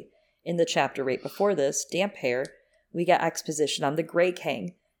actually, in the chapter right before this, Damp Hair, we get exposition on the Grey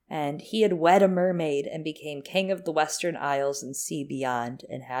King, and he had wed a mermaid and became king of the Western Isles and sea beyond,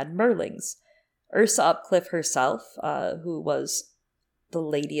 and had Merlings. Ursa Upcliff herself, who was the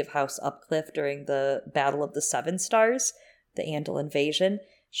Lady of House Upcliff during the Battle of the Seven Stars, the Andal invasion,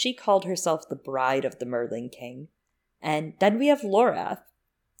 she called herself the bride of the Merling King. And then we have Lorath.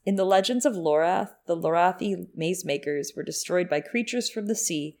 In the legends of Lorath, the Lorathi maze-makers were destroyed by creatures from the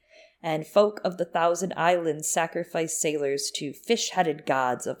sea, and folk of the Thousand Islands sacrifice sailors to fish-headed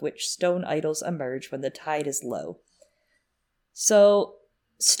gods, of which stone idols emerge when the tide is low. So,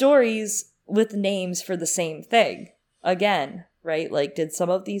 stories with names for the same thing. Again, right? Like, did some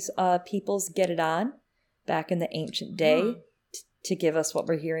of these peoples get it on back in the ancient day to give us what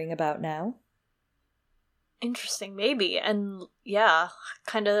we're hearing about now? Interesting, maybe. And yeah,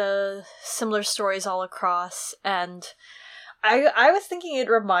 kind of similar stories all across. And I was thinking it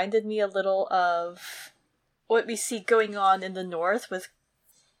reminded me a little of what we see going on in the north with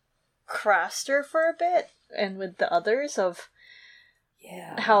Craster for a bit, and with the others of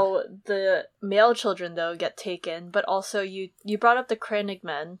how the male children, though, get taken. But also you brought up the Crannig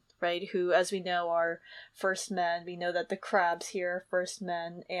men, right, who, as we know, are first men. We know that the crabs here are first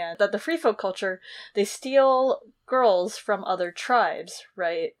men, and that the free folk culture, they steal girls from other tribes,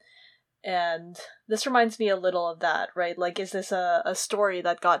 right? And this reminds me a little of that, right? Like, is this a story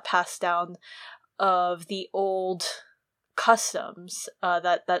that got passed down of the old customs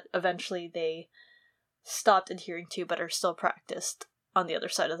that eventually they stopped adhering to but are still practiced on the other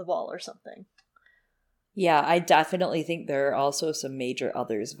side of the wall or something? Yeah, I definitely think there are also some major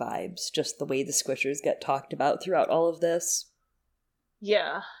others vibes, just the way the squishers get talked about throughout all of this.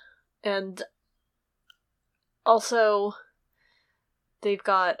 Yeah. And also, they've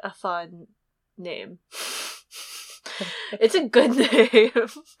got a fun name. It's a good name.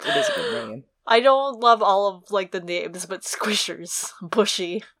 It is a good name. I don't love all of, like, the names, but Squishers.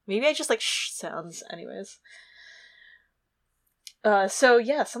 Bushy. Maybe I just like sounds, anyways. So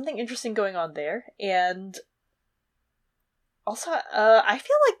yeah, something interesting going on there. And also, I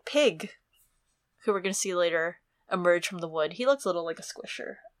feel like Pig, who we're gonna see later, emerge from the wood. He looks a little like a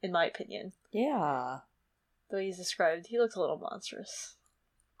squisher, in my opinion. Yeah. The way he's described, he looks a little monstrous.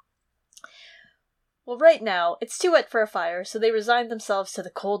 Well, right now, it's too wet for a fire, so they resign themselves to the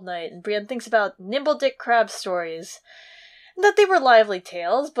cold night, and Brienne thinks about Nimble Dick Crab's stories. That they were lively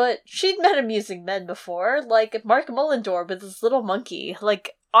tales, but she'd met amusing men before, like Mark Mullendore with his little monkey.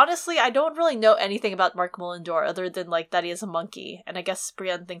 Like, honestly, I don't really know anything about Mark Mullendore other than, like, that he is a monkey, and I guess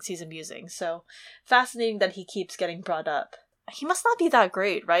Brienne thinks he's amusing, so fascinating that he keeps getting brought up. He must not be that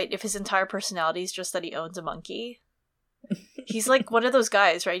great, right? If his entire personality is just that he owns a monkey. He's like one of those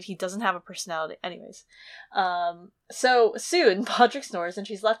guys, right? He doesn't have a personality. Anyways. So soon, Podrick snores and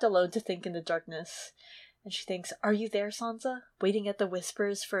she's left alone to think in the darkness. And she thinks, are you there, Sansa? Waiting at the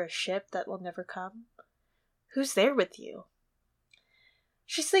whispers for a ship that will never come? Who's there with you?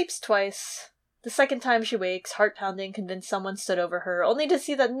 She sleeps twice. The second time she wakes, heart-pounding, convinced someone stood over her, only to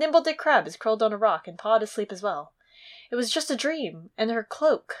see that Nimble Dick Crab is curled on a rock and pawed asleep as well. It was just a dream, and her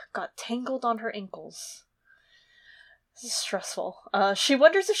cloak got tangled on her ankles. This is stressful. She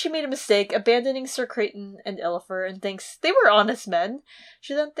wonders if she made a mistake, abandoning Sir Creighton and Illifer, and thinks they were honest men.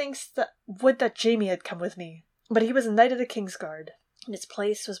 She then thinks that would that Jaime had come with me, but he was a knight of the Kingsguard, and his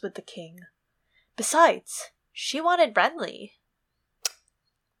place was with the king. Besides, she wanted Renly.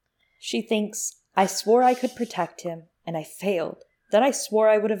 She thinks, I swore I could protect him, and I failed. Then I swore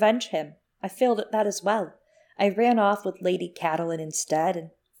I would avenge him. I failed at that as well. I ran off with Lady Catelyn instead, and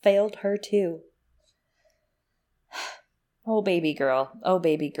failed her too. Oh, baby girl. Oh,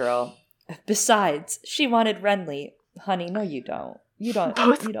 baby girl. Besides, she wanted Renly. Honey, no, you don't. You don't.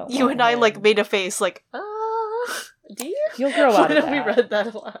 Both you don't. You and I, him. like, made a face, like, do you? You'll grow out of that. We read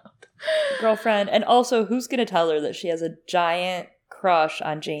that aloud. Girlfriend. And also, who's going to tell her that she has a giant crush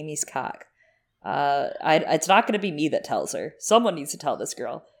on Jaime's cock? It's not going to be me that tells her. Someone needs to tell this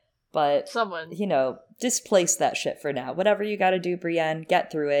girl. But, someone, displace that shit for now. Whatever you got to do, Brienne,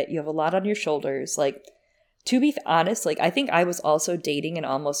 get through it. You have a lot on your shoulders. Like, to be honest, like, I think I was also dating an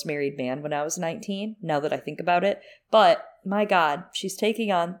almost married man when I was 19, now that I think about it. But, my God, she's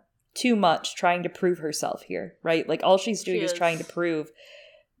taking on too much trying to prove herself here, right? Like, all she's doing is trying to prove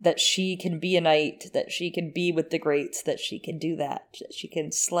that she can be a knight, that she can be with the greats, that she can do that. She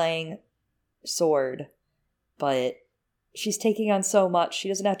can slang sword. But she's taking on so much, she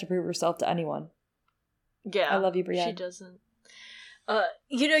doesn't have to prove herself to anyone. Yeah. I love you, Brienne. She doesn't.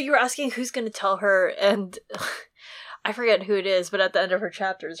 You were asking who's going to tell her, and I forget who it is, but at the end of her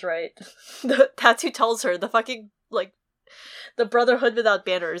chapters, right? That's who tells her, the fucking, like, the Brotherhood without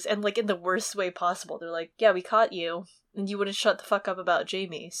banners, and, like, in the worst way possible. They're like, yeah, we caught you, and you wouldn't shut the fuck up about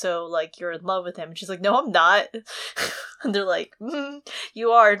Jaime, so, like, you're in love with him. And she's like, no, I'm not. And they're like,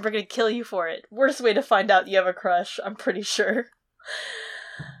 you are, and we're gonna kill you for it. Worst way to find out you have a crush, I'm pretty sure.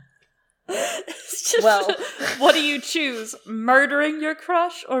 Well, what do you choose? Murdering your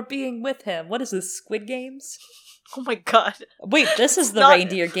crush or being with him? What is this, Squid Games? Oh my god. Wait, this is the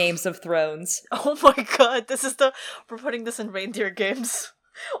Reindeer Games of Thrones. Oh my god, we're putting this in Reindeer Games.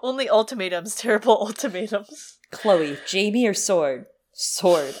 Only ultimatums, terrible ultimatums. Chloe, Jaime or sword?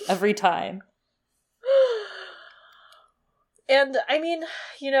 Sword, every time. And, I mean,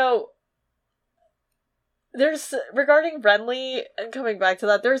 there's, regarding Renly, and coming back to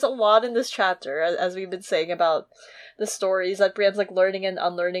that, there's a lot in this chapter, as we've been saying, about the stories that Brienne's, like, learning and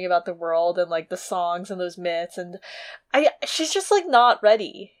unlearning about the world, and, like, the songs and those myths, and she's just, like, not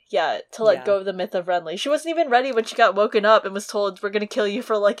ready yet to let go of the myth of Renly. She wasn't even ready when she got woken up and was told, we're gonna kill you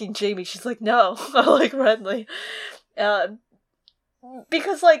for liking Jaime. She's like, no, I like Renly.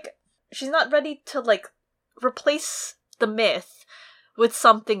 Because, like, she's not ready to, like, replace the myth with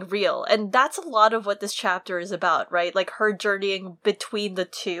something real. And that's a lot of what this chapter is about, right? Like, her journeying between the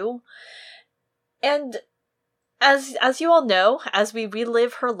two. And as you all know, as we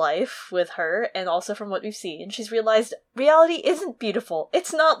relive her life with her, and also from what we've seen, she's realized reality isn't beautiful.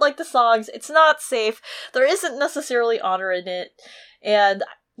 It's not like the songs. It's not safe. There isn't necessarily honor in it. And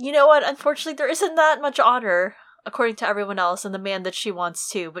you know what? Unfortunately, there isn't that much honor, according to everyone else, in the man that she wants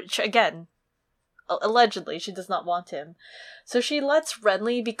to. But again, allegedly, she does not want him. So she lets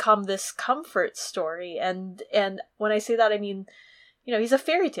Renly become this comfort story. And when I say that, I mean, he's a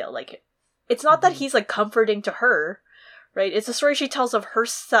fairy tale. Like, it's not that he's, like, comforting to her, right? It's a story she tells of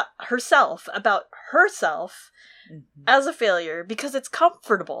herself, about herself as a failure, because it's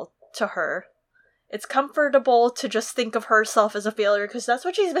comfortable to her. It's comfortable to just think of herself as a failure, because that's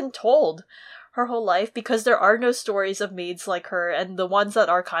what she's been told her whole life, because there are no stories of maids like her, and the ones that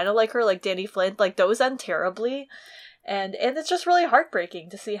are kind of like her, like Dany Flint, like, those end terribly. And it's just really heartbreaking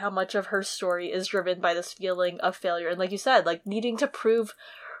to see how much of her story is driven by this feeling of failure. And like you said, like, needing to prove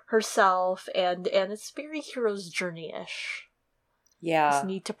herself, and it's very hero's journey-ish. Yeah. This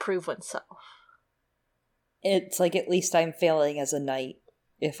need to prove oneself. It's like, at least I'm failing as a knight.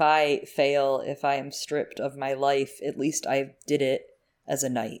 if I fail, if I am stripped of my life, at least I did it as a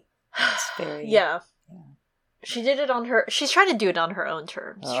knight. It's very... yeah. She did it on her... She's trying to do it on her own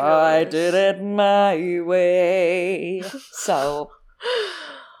terms. I did it my way. So,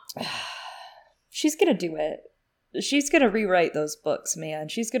 she's gonna do it. She's gonna rewrite those books, man.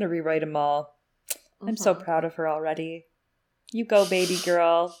 She's gonna rewrite them all. I'm so proud of her already. You go, baby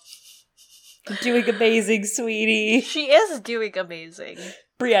girl. You're doing amazing, sweetie. She is doing amazing.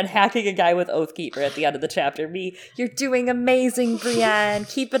 Brienne hacking a guy with Oathkeeper at the end of the chapter. Me, you're doing amazing, Brienne.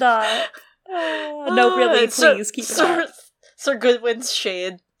 Keep it up. No, really, please, keep it up. Sir Goodwin's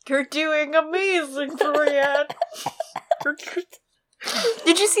shade. You're doing amazing, Brienne.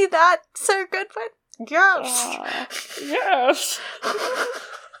 Did you see that, Sir Goodwin? Yes. Yes.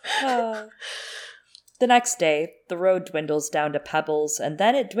 The next day, the road dwindles down to pebbles, and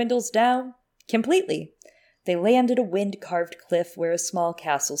then it dwindles down completely. They land at a wind-carved cliff where a small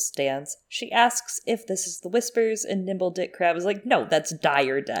castle stands. She asks if this is the Whispers, and Nimble Dick Crab is like, no, that's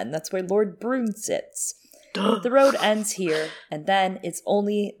Dire Den. That's where Lord Brune sits. The road ends here, and then it's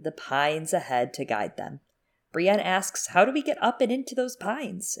only the pines ahead to guide them. Brienne asks, how do we get up and into those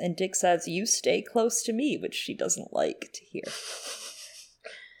pines? And Dick says, you stay close to me, which she doesn't like to hear.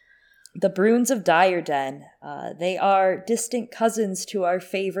 The Brunes of Dire Den, they are distant cousins to our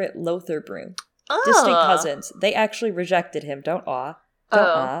favorite Lothar Brune. Distant cousins. They actually rejected him. Don't awe. Don't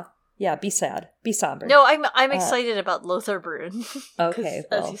awe. Yeah, be sad. Be somber. No, I'm excited about Lothar Brune. Okay,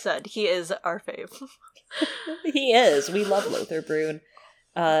 well. As you said, he is our fave. He is. We love Lothar Brune.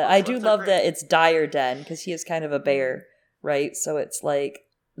 I do love that it's Dire Den, because he is kind of a bear, right? So it's like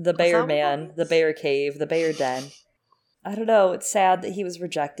the bear man, the bear cave, the bear den. I don't know, it's sad that he was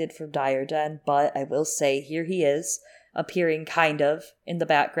rejected from Dire Den, but I will say, here he is, appearing kind of in the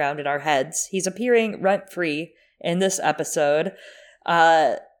background in our heads. He's appearing rent-free in this episode,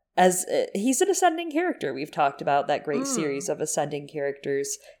 as he's an ascending character. We've talked about that great series of ascending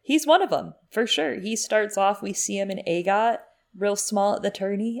characters. He's one of them, for sure. He starts off, we see him in Agot, real small at the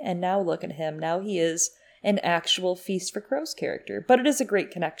tourney, and now look at him. Now he is an actual Feast for Crows character. But it is a great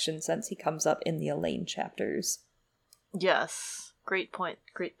connection since he comes up in the Elaine chapters. Yes. Great point.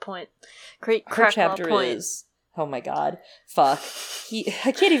 Great point. Great Her chapter point. Is... Oh my god. Fuck.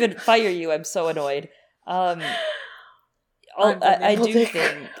 I can't even fire you. I'm so annoyed. I do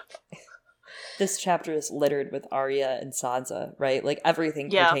think this chapter is littered with Arya and Sansa, right? Like, everything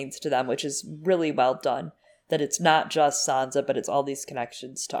pertains to them, which is really well done. That it's not just Sansa, but it's all these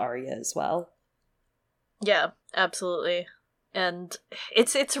connections to Arya as well. Yeah, absolutely. And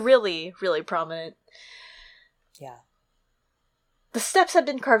it's really, really prominent. Yeah. The steps have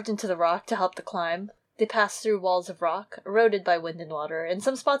been carved into the rock to help the climb. They pass through walls of rock, eroded by wind and water. In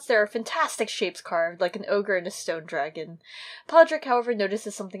some spots there are fantastic shapes carved, like an ogre and a stone dragon. Podrick, however,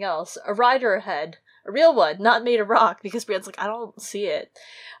 notices something else. A rider ahead. A real one, not made of rock, because Brienne's like, I don't see it.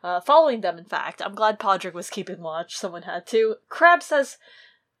 Following them, in fact. I'm glad Podrick was keeping watch. Someone had to. Crab says,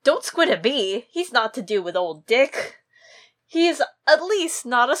 don't squint at me. He's not to do with old Dick. He's at least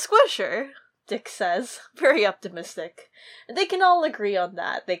not a squisher, Dick says, very optimistic. And they can all agree on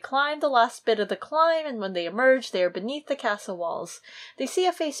that. They climb the last bit of the climb, and when they emerge, they are beneath the castle walls. They see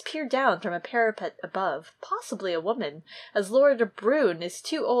a face peer down from a parapet above, possibly a woman, as Lord Brune is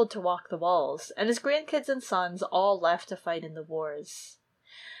too old to walk the walls, and his grandkids and sons all left to fight in the wars.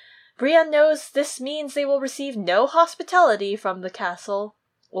 Brienne knows this means they will receive no hospitality from the castle.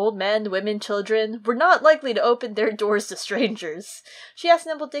 Old men, women, children were not likely to open their doors to strangers. She asks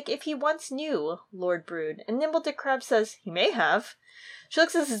Nimbledick if he once knew Lord Brune, and Nimbledick Crab says he may have. She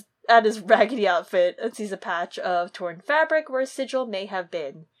looks at his raggedy outfit and sees a patch of torn fabric where a sigil may have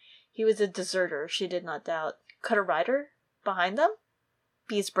been. He was a deserter, she did not doubt. Could a rider behind them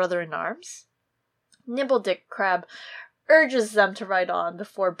be his brother-in-arms? Nimbledick Crab urges them to ride on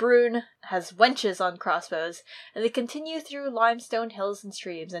before Brune has wenches on crossbows, and they continue through limestone hills and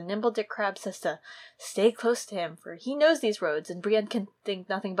streams, and Nimbledick Crab says to stay close to him, for he knows these roads, and Brienne can think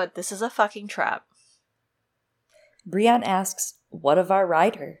nothing but this is a fucking trap. Brienne asks, what of our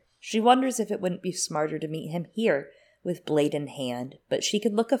rider? She wonders if it wouldn't be smarter to meet him here, with blade in hand, but she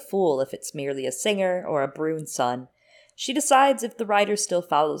could look a fool if it's merely a singer or a Brune son. She decides if the rider still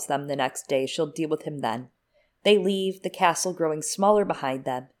follows them the next day, she'll deal with him then. They leave, the castle growing smaller behind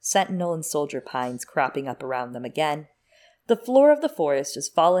them, sentinel and soldier pines cropping up around them again. The floor of the forest is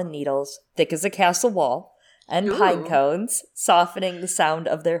fallen needles, thick as a castle wall, and pine cones, softening the sound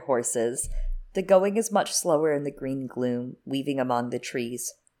of their horses. The going is much slower in the green gloom, weaving among the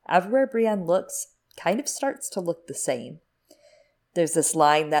trees. Everywhere Brienne looks, kind of starts to look the same. There's this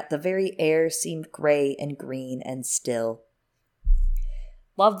line that the very air seemed gray and green and still.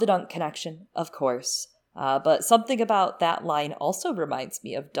 Love the Dunk connection, of course. But something about that line also reminds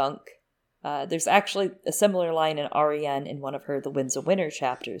me of Dunk. There's actually a similar line in REN in one of her The Winds of Winter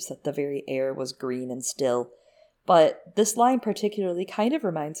chapters, that the very air was green and still. But this line particularly kind of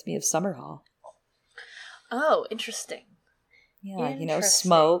reminds me of Summerhall. Oh, interesting. Yeah,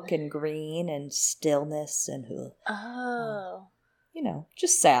 smoke and green and stillness and...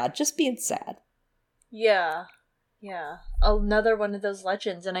 just sad. Just being sad. Yeah. Another one of those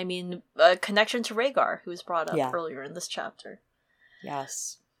legends, and I mean, a connection to Rhaegar, who was brought up earlier in this chapter.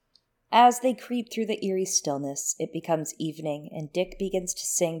 Yes. As they creep through the eerie stillness, it becomes evening, and Dick begins to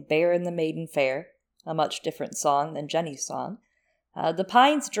sing Bear and the Maiden Fair, a much different song than Jenny's song. The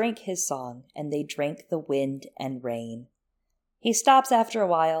pines drank his song, and they drank the wind and rain. He stops after a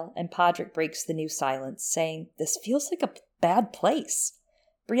while, and Podrick breaks the new silence, saying, "This feels like a bad place."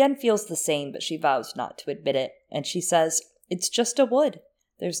 Brienne feels the same, but she vows not to admit it, and she says, "It's just a wood.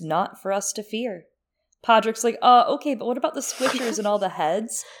 There's naught for us to fear." Podrick's like, okay, but what about the squishers and all the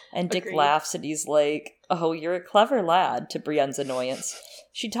heads? And Dick laughs, and he's like, "Oh, you're a clever lad," to Brienne's annoyance.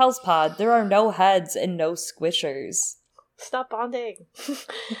 She tells Pod, "There are no heads and no squishers." Stop bonding.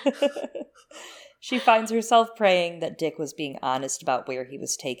 She finds herself praying that Dick was being honest about where he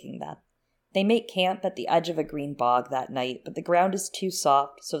was taking them. They make camp at the edge of a green bog that night, but the ground is too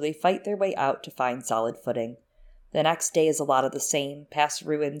soft, so they fight their way out to find solid footing. The next day is a lot of the same, past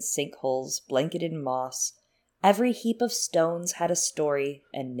ruins, sinkholes, blanketed in moss. Every heap of stones had a story,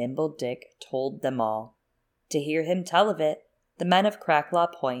 and Nimble Dick told them all. To hear him tell of it, the men of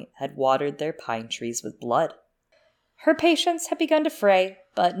Cracklaw Point had watered their pine trees with blood. Her patience had begun to fray,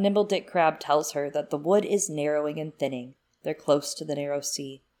 but Nimble Dick Crab tells her that the wood is narrowing and thinning. They're close to the narrow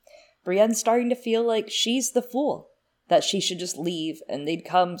sea. Brienne's starting to feel like she's the fool, that she should just leave, and they'd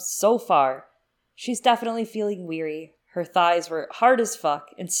come so far. She's definitely feeling weary. Her thighs were hard as fuck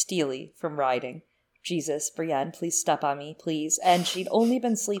and steely from riding. Jesus, Brienne, please step on me, please. And she'd only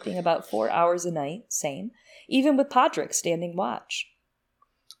been sleeping about 4 hours a night, same, even with Podrick standing watch.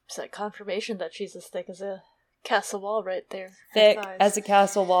 It's that confirmation that she's as thick as a castle wall right there. Thick as a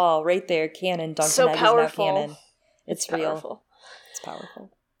castle wall, right there. Canon. Duncan so Egg powerful. Is now canon. It's real. Powerful. It's powerful.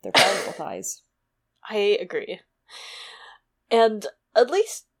 They're powerful thighs. I agree. And at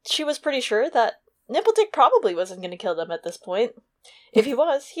least she was pretty sure that Nimbledick probably wasn't going to kill them at this point. If he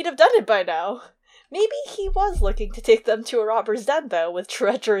was, he'd have done it by now. Maybe he was looking to take them to a robber's den, though, with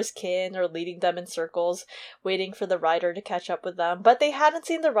treacherous kin, or leading them in circles, waiting for the rider to catch up with them. But they hadn't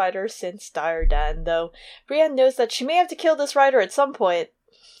seen the rider since Dire Den, though Brienne knows that she may have to kill this rider at some point.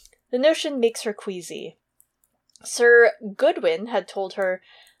 The notion makes her queasy. Sir Goodwin had told her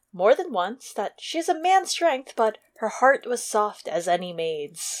more than once that she has a man's strength, but her heart was soft as any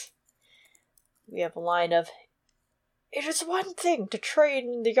maid's. We have a line of, "It is one thing to trade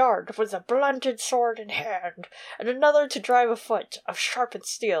in the yard with a blunted sword in hand, and another to drive a foot of sharpened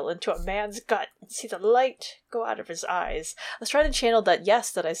steel into a man's gut and see the light go out of his eyes." I was trying to channel that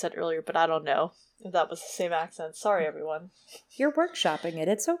yes that I said earlier, but I don't know if that was the same accent. Sorry, everyone. You're workshopping it.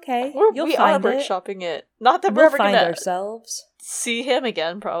 It's okay. We are workshopping it. Not that we're ever find gonna ourselves. See him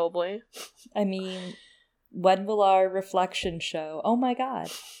again, probably. I mean, when will our reflection show? Oh my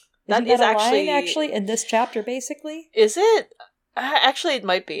god. That is actually in this chapter, basically? Is it? Actually, it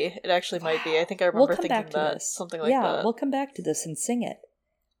might be. It actually might be. I think I remember thinking that. Something like that. Yeah, we'll come back to this and sing it.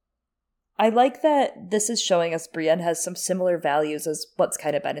 I like that this is showing us Brienne has some similar values as what's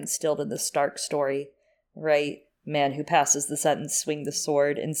kind of been instilled in the Stark story, right? Man who passes the sentence, swing the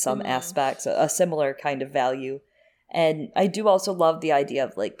sword in some aspects, a similar kind of value. And I do also love the idea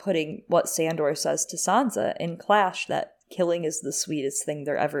of like putting what Sandor says to Sansa in clash, that killing is the sweetest thing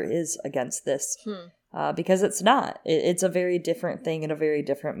there ever is against this. Because it's not. It's a very different thing and a very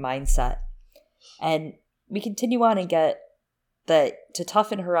different mindset. And we continue on and get that to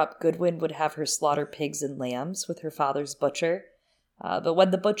toughen her up, Goodwin would have her slaughter pigs and lambs with her father's butcher. But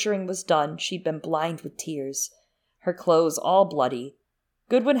when the butchering was done, she'd been blind with tears, her clothes all bloody.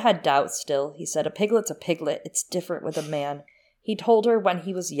 Goodwin had doubts still. He said, "A piglet's a piglet. It's different with a man." He told her when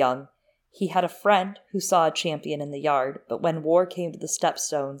he was young, he had a friend who saw a champion in the yard, but when war came to the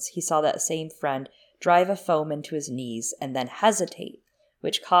stepstones, he saw that same friend drive a foeman to his knees and then hesitate,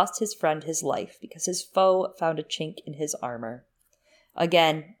 which cost his friend his life because his foe found a chink in his armor.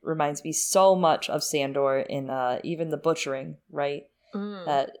 Again, reminds me so much of Sandor in even the butchering, right?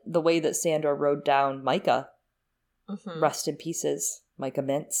 The way that Sandor rode down Micah, rest in pieces, Micah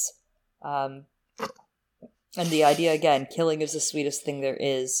Mintz. And the idea, again, killing is the sweetest thing there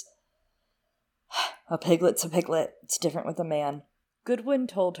is. A piglet's a piglet. It's different with a man. Goodwin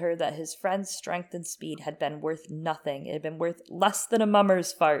told her that his friend's strength and speed had been worth nothing. It had been worth less than a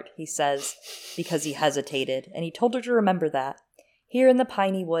mummer's fart, he says, because he hesitated, and he told her to remember that. Here in the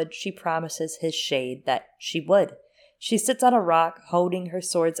piney wood, she promises his shade that she would. She sits on a rock, holding her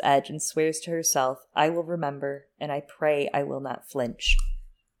sword's edge, and swears to herself, I will remember, and I pray I will not flinch.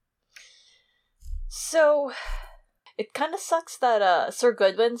 So, it kind of sucks that Sir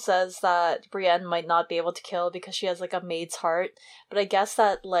Goodwin says that Brienne might not be able to kill because she has, like, a maid's heart, but I guess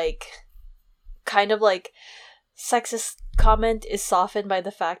that, like, kind of, like, sexist comment is softened by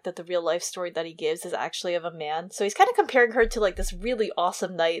the fact that the real life story that he gives is actually of a man. So he's kind of comparing her to, like, this really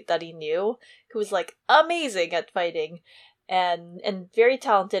awesome knight that he knew, who was, like, amazing at fighting, and very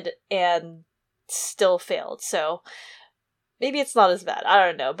talented, and still failed, so maybe it's not as bad. I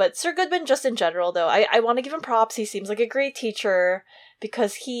don't know. But Sir Goodwin, just in general, though, I want to give him props. He seems like a great teacher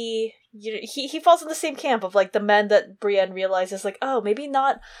because he falls in the same camp of, like, the men that Brienne realizes, like, oh, maybe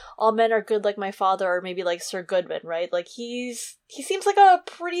not all men are good like my father or maybe like Sir Goodwin, right? Like, he seems like a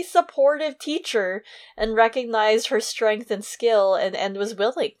pretty supportive teacher and recognized her strength and skill and was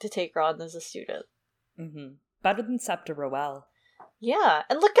willing to take her on as a student. Mm-hmm. Better than Septa Rowell. Yeah,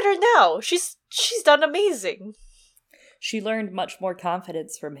 and look at her now. She's done amazing. She learned much more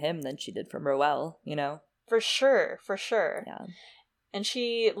confidence from him than she did from Rowell, you know? For sure. Yeah. And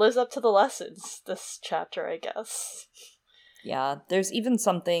she lives up to the lessons this chapter, I guess. Yeah, there's even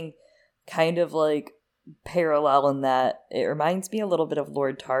something kind of, like, parallel in that. It reminds me a little bit of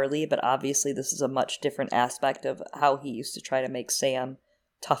Lord Tarley, but obviously this is a much different aspect of how he used to try to make Sam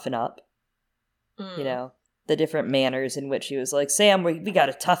toughen up. You know? The different manners in which he was like, Sam, we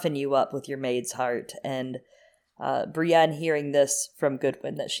gotta toughen you up with your maid's heart, and Brienne hearing this from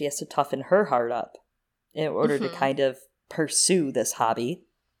Goodwin, that she has to toughen her heart up in order to kind of pursue this hobby,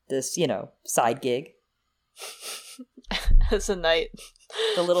 this, you know, side gig. As a knight.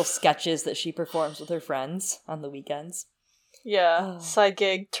 The little sketches that she performs with her friends on the weekends. Yeah, side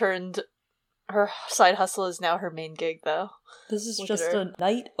gig turned... Her side hustle is now her main gig, though. This is just a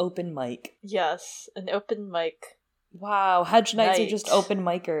night open mic. Yes, an open mic. Wow, hedge knights are just open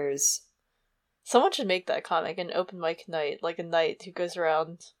micers. Someone should make that comic, an open mic knight, like a knight who goes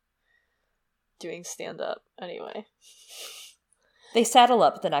around doing stand-up. Anyway. They saddle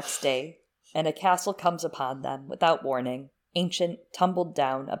up the next day, and a castle comes upon them without warning. Ancient, tumbled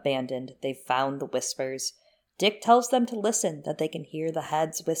down, abandoned, they've found the whispers. Dick tells them to listen, that they can hear the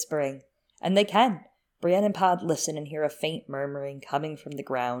heads whispering. And they can. Brienne and Pod listen and hear a faint murmuring coming from the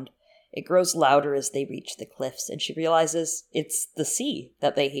ground. It grows louder as they reach the cliffs, and she realizes it's the sea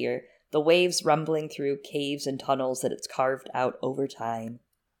that they hear, the waves rumbling through caves and tunnels that it's carved out over time.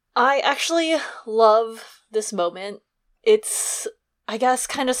 I actually love this moment. It's, I guess,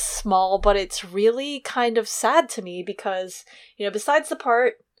 kind of small, but it's really kind of sad to me because, you know, besides the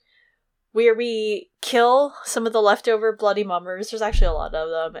part where we kill some of the leftover bloody mummers, there's actually a lot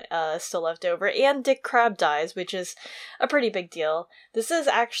of them still left over, and Dick Crabb dies, which is a pretty big deal. This is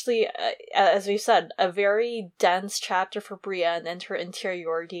actually, as we've said, a very dense chapter for Brienne and her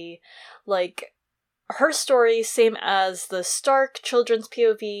interiority. Like, her story, same as the Stark children's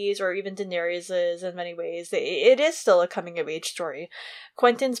POVs, or even Daenerys's in many ways, it is still a coming-of-age story.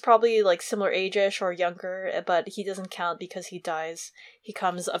 Quentin's probably, like, similar age-ish or younger, but he doesn't count because he dies. He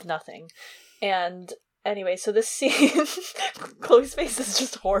comes of nothing. And, anyway, so this scene, Chloe's face is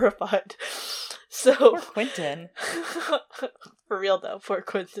just horrified. So poor Quentin. For real, though, poor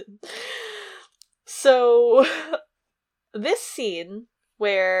Quentin. So, this scene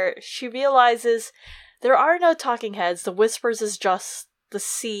where she realizes there are no talking heads, the whispers is just the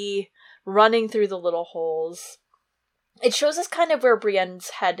sea running through the little holes. It shows us kind of where Brienne's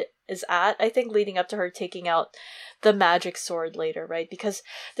head is at, I think, leading up to her taking out the magic sword later, right? Because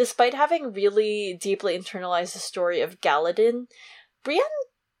despite having really deeply internalized the story of Galladon, Brienne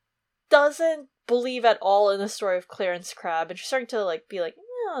doesn't believe at all in the story of Clarence Crabb, and she's starting to, like, be like,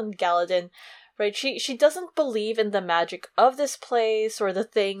 Galladon. Right, she doesn't believe in the magic of this place or the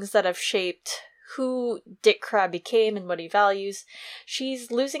things that have shaped who Dick Crabb became and what he values. She's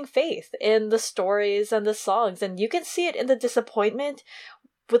losing faith in the stories and the songs, and you can see it in the disappointment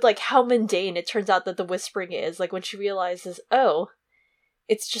with, like, how mundane it turns out that the whispering is. Like, when she realizes, oh,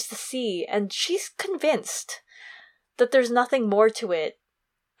 it's just the sea, and she's convinced that there's nothing more to it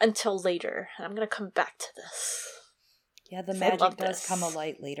until later. And I'm gonna come back to this. Yeah, the magic does come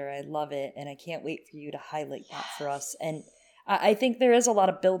alight later. I love it, and I can't wait for you to highlight that for us. And I think there is a lot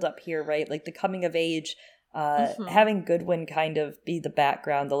of build-up here, right? Like, the coming of age, having Goodwin kind of be the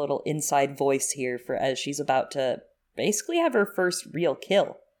background, the little inside voice here for as she's about to basically have her first real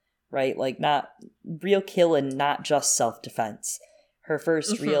kill, right? Like, not real kill and not just self-defense, her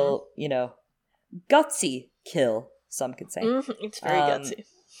first real, gutsy kill, some could say. It's very gutsy.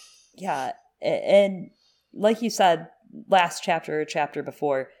 Yeah, and like you said, last chapter or chapter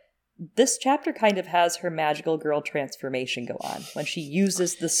before, this chapter kind of has her magical girl transformation go on when she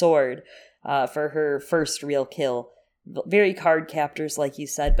uses the sword for her first real kill. Very card captors, like you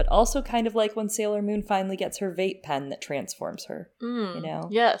said, but also kind of like when Sailor Moon finally gets her vape pen that transforms her.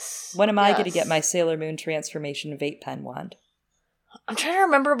 Yes. When am I going to get my Sailor Moon transformation vape pen wand? I'm trying to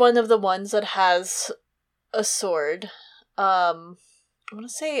remember one of the ones that has a sword. I want to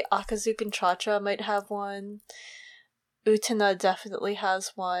say Akazukin Cha-Cha might have one. Utena definitely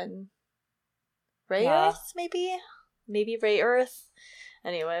has one. Ray Earth, maybe? Maybe Ray Earth?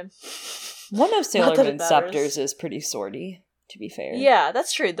 Anyway. One of Sailor Moon's scepters is pretty swordy, to be fair. Yeah,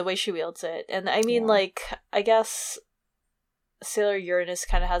 that's true, the way she wields it. And I mean, I guess Sailor Uranus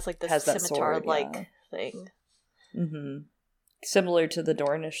kind of has, this scimitar-like thing. Mm-hmm. Similar to the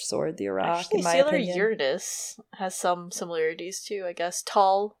Dornish sword, the Arak, in my Sailor opinion. Uranus has some similarities, too, I guess.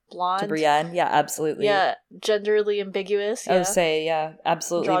 Tall, blonde. To Brienne, yeah, absolutely. Yeah, genderly ambiguous, yeah. I would say, yeah,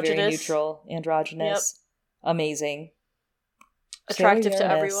 absolutely very neutral, androgynous, amazing. Attractive to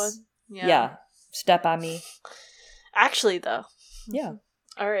everyone. Yeah, step on me. Actually, though. Yeah.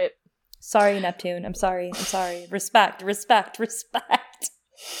 All right. Sorry, Neptune. I'm sorry. Respect.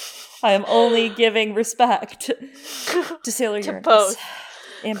 I am only giving respect to Sailor Uranus. Both.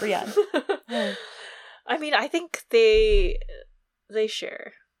 And Brienne. I mean, I think they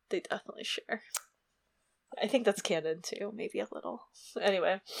share. They definitely share. I think that's canon, too. Maybe a little.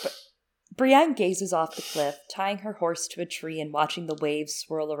 Anyway. Brienne gazes off the cliff, tying her horse to a tree and watching the waves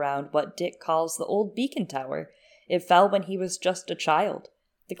swirl around what Dick calls the old beacon tower. It fell when he was just a child.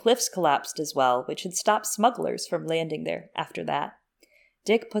 The cliffs collapsed as well, which had stopped smugglers from landing there after that.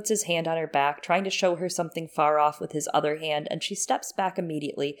 Dick puts his hand on her back, trying to show her something far off with his other hand, and she steps back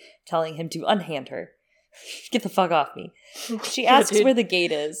immediately, telling him to unhand her. Get the fuck off me. She asks where the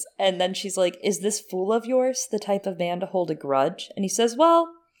gate is, and then she's like, is this fool of yours the type of man to hold a grudge? And he says, well,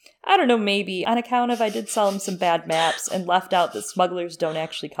 I don't know, maybe, on account of I did sell him some bad maps and left out that smugglers don't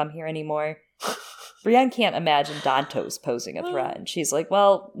actually come here anymore. Brienne can't imagine Dantos posing a threat, and she's like,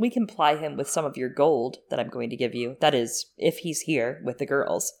 well, we can ply him with some of your gold that I'm going to give you. That is, if he's here with the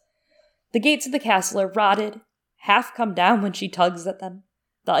girls. The gates of the castle are rotted, half come down when she tugs at them.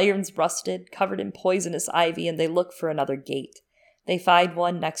 The iron's rusted, covered in poisonous ivy, and they look for another gate. They find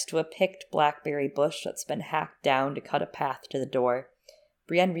one next to a picked blackberry bush that's been hacked down to cut a path to the door.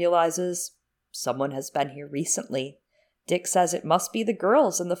 Brienne realizes someone has been here recently. Dick says it must be the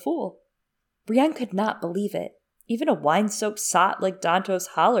girls and the fool. Brienne could not believe it. Even a wine-soaked sot like Dantos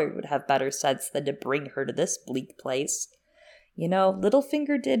Hollard would have better sense than to bring her to this bleak place. You know,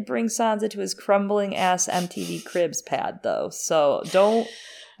 Littlefinger did bring Sansa to his crumbling-ass MTV Cribs pad, though, so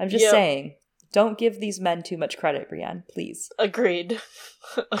I'm just saying, don't give these men too much credit, Brienne, please. Agreed.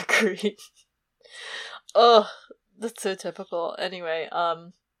 Agreed. Ugh, that's so typical. Anyway,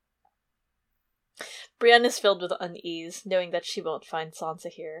 Brienne is filled with unease, knowing that she won't find Sansa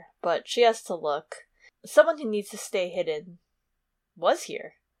here, but she has to look. Someone who needs to stay hidden was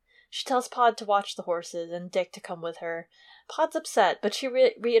here. She tells Pod to watch the horses and Dick to come with her. Pod's upset, but she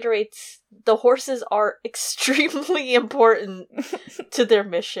reiterates the horses are extremely important to their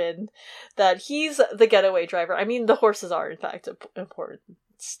mission, that he's the getaway driver. I mean, the horses are, in fact, important.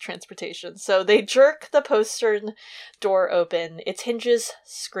 It's transportation. So they jerk the postern door open, its hinges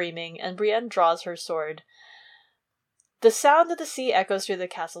screaming, and Brienne draws her sword. The sound of the sea echoes through the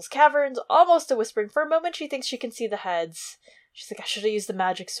castle's caverns, almost a whispering. For a moment, she thinks she can see the heads. She's like, I should have used the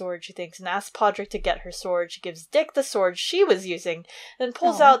magic sword, she thinks, and asks Podrick to get her sword. She gives Dick the sword she was using, then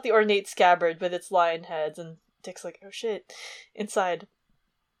pulls out the ornate scabbard with its lion heads, and Dick's like, oh shit, inside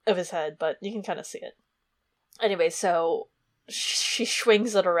of his head, but you can kind of see it. Anyway, so she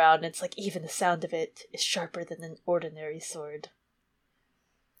swings it around, and it's like, even the sound of it is sharper than an ordinary sword.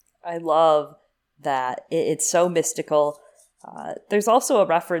 I love that. It's so mystical. There's also a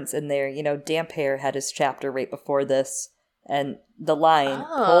reference in there, Damphair had his chapter right before this, and the line,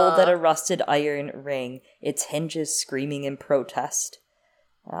 pulled at a rusted iron ring, its hinges screaming in protest.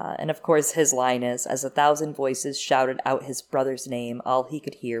 And of course his line is, as 1,000 voices shouted out his brother's name, all he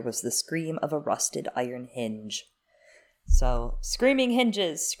could hear was the scream of a rusted iron hinge. So, screaming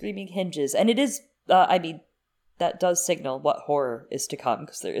hinges, and it is, that does signal what horror is to come,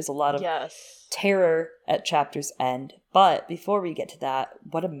 because there is a lot of terror at chapter's end. But before we get to that,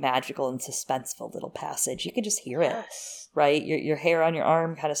 what a magical and suspenseful little passage. You can just hear it, right? Your hair on your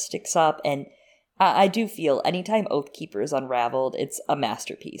arm kind of sticks up, and I do feel anytime Oathkeeper is unraveled, it's a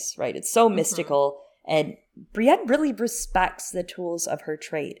masterpiece, right? It's so mystical, And Brienne really respects the tools of her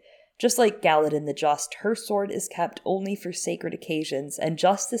trade. Just like Galadin the Just, her sword is kept only for sacred occasions, and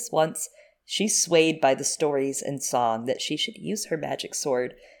just this once, she's swayed by the stories and song that she should use her magic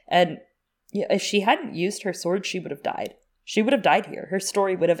sword. And if she hadn't used her sword, she would have died. She would have died here. Her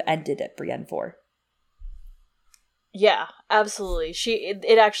story would have ended at Brienne 4. Yeah, absolutely.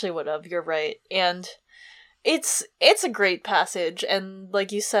 It actually would have, you're right. And it's a great passage, and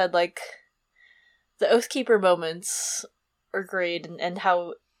like you said, like, the Oathkeeper moments are great, and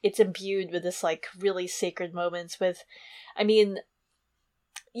how it's imbued with this, like, really sacred moments with, I mean,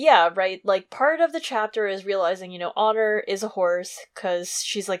 yeah, right, like, part of the chapter is realizing, honor is a horse, because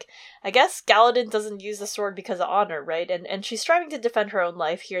she's like, I guess Galadin doesn't use the sword because of honor, right? And she's striving to defend her own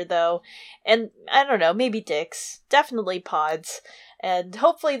life here, though, and, I don't know, maybe dicks, definitely pods, and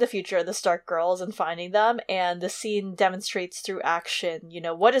hopefully the future of the Stark girls and finding them, and the scene demonstrates through action,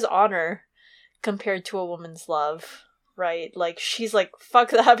 what is honor compared to a woman's love, right? Like, she's like,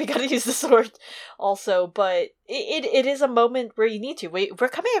 fuck that, we gotta use the sword also, but it is a moment where you need to. We're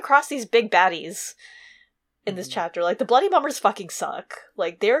coming across these big baddies in this chapter. Like, the Bloody Mummers fucking suck.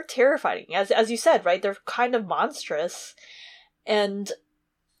 Like, they're terrifying. As you said, right? They're kind of monstrous. And,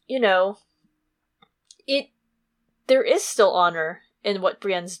 there is still honor in what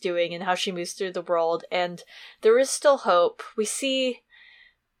Brienne's doing and how she moves through the world, and there is still hope. We see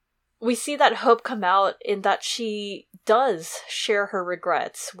that hope come out in that she does share her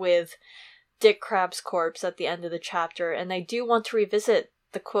regrets with Dick Crabb's corpse at the end of the chapter, and I do want to revisit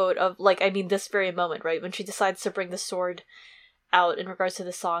the quote of, this very moment, right, when she decides to bring the sword out in regards to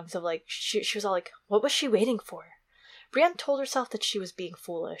the songs of, like, she was all like, what was she waiting for? Brienne told herself that she was being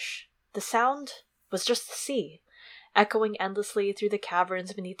foolish. The sound was just the sea, echoing endlessly through the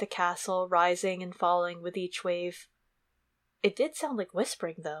caverns beneath the castle, rising and falling with each wave. It did sound like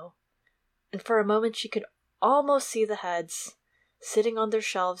whispering, though, and for a moment she could almost see the heads, sitting on their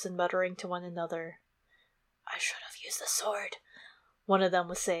shelves and muttering to one another. I should have used the sword. One of them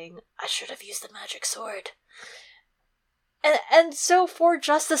was saying, I should have used the magic sword. And so for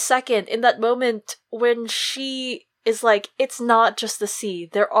just a second, in that moment when she is like, it's not just the sea,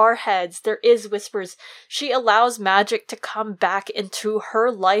 there are heads, there is whispers, she allows magic to come back into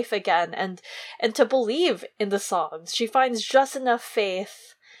her life again, and to believe in the songs. She finds just enough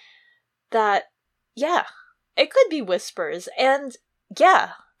faith that, yeah, it could be whispers, and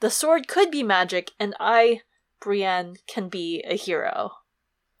yeah, the sword could be magic, and Brienne, can be a hero.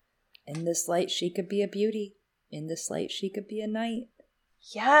 In this light, she could be a beauty. In this light, she could be a knight.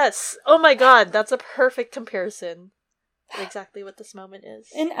 Yes! Oh my god, that's a perfect comparison. Exactly what this moment is.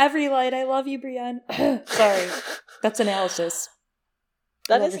 In every light, I love you, Brienne. Sorry. That's analysis.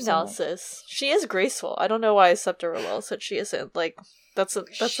 That is analysis. She is graceful. I don't know why Septa said she isn't. Like, that's like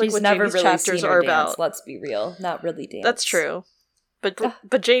what Jamie's really chapters are dance, about. Let's be real. Not really dance. That's true.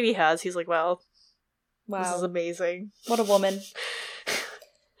 But Jamie has. He's like, wow. This is amazing. What a woman.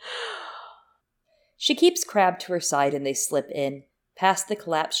 She keeps Crabb to her side and they slip in, past the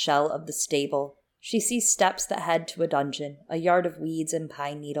collapsed shell of the stable. She sees steps that head to a dungeon, a yard of weeds and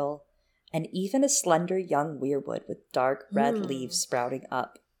pine needle, and even a slender young weirwood with dark red leaves sprouting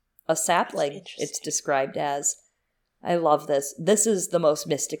up. A sapling, it's described as. I love this. This is the most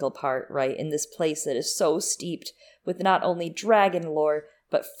mystical part, right? In this place that is so steeped with not only dragon lore,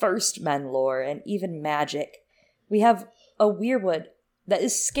 but first men lore and even magic. We have a weirwood that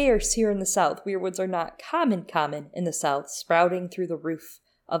is scarce here in the south. Weirwoods are not common in the south, sprouting through the roof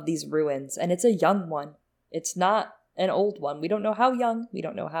of these ruins. And it's a young one. It's not an old one. We don't know how young. We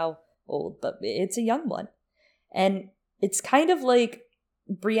don't know how old, but it's a young one. And it's kind of like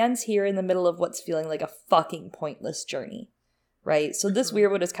Brienne's here in the middle of what's feeling like a fucking pointless journey, right? So this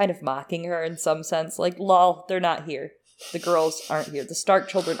weirwood is kind of mocking her in some sense, like, lol, they're not here. The girls aren't here. The Stark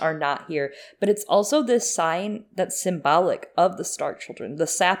children are not here. But it's also this sign that's symbolic of the Stark children, the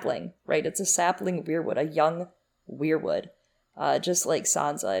sapling, right? It's a sapling weirwood, a young weirwood, just like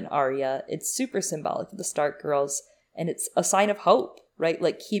Sansa and Arya. It's super symbolic of the Stark girls, and it's a sign of hope, right?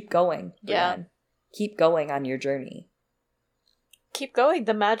 Like, keep going, Brienne. Yeah. Keep going on your journey. Keep going.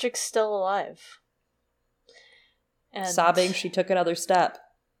 The magic's still alive. And sobbing, she took another step.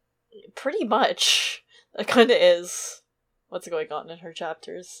 Pretty much. That kind of is what's going on in her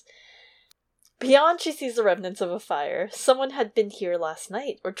chapters. Beyond, she sees the remnants of a fire. Someone had been here last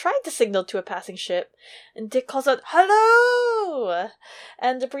night, or tried to signal to a passing ship, and Dick calls out, "Hello!"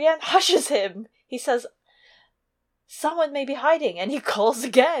 And Brienne hushes him. He says, "Someone may be hiding," and he calls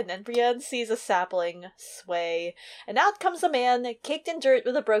again, and Brienne sees a sapling sway, and out comes a man, caked in dirt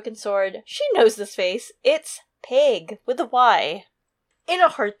with a broken sword. She knows this face. It's Pig, with a Y. In a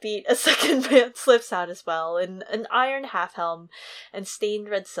heartbeat, a second man slips out as well, in an iron half-helm and stained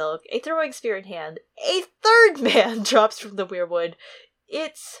red silk, a throwing spear in hand. A third man drops from the weirwood.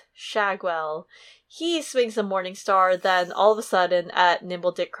 It's Shagwell. He swings a morning star, then all of a sudden at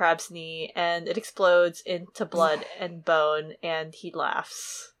Nimble Dick Crab's knee, and it explodes into blood and bone, and he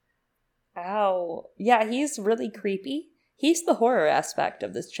laughs. Ow. Yeah, he's really creepy. He's the horror aspect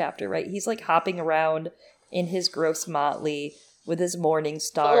of this chapter, right? He's like hopping around in his gross motley with his morning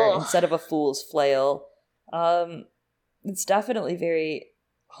star instead of a fool's flail. It's definitely very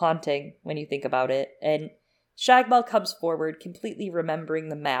haunting when you think about it. And Shagwell comes forward, completely remembering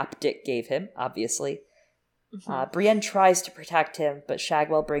the map Dick gave him, obviously. Brienne tries to protect him, but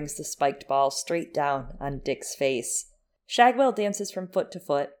Shagwell brings the spiked ball straight down on Dick's face. Shagwell dances from foot to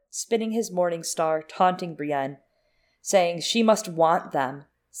foot, spinning his morning star, taunting Brienne, saying she must want them,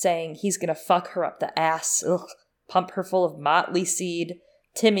 saying he's gonna fuck her up the ass, pump her full of motley seed.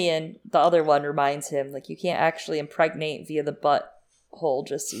 Timian, the other one, reminds him, like, you can't actually impregnate via the butt hole,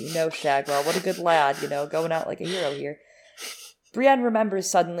 just so you know, Shagwell. What a good lad, going out like a hero here. Brienne remembers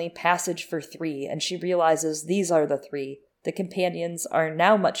suddenly passage for 3, and she realizes these are the 3. The companions are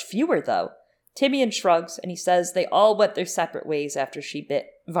now much fewer, though. Timian shrugs, and he says they all went their separate ways after she bit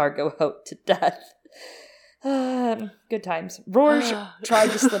Vargo Hoat to death. Good times. Rorge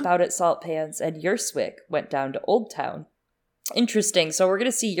tried to slip out at Salt Pans, and Urswick went down to Old Town. Interesting. So we're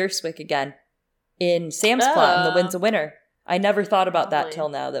going to see Urswick again in Sam's plot in The Winds of Winter. I never thought about that till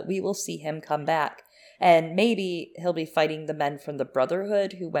now, that we will see him come back. And maybe he'll be fighting the men from the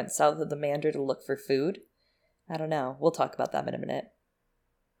Brotherhood who went south of the Mander to look for food. I don't know. We'll talk about them in a minute.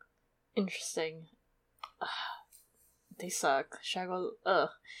 Interesting. They suck. Shagwell's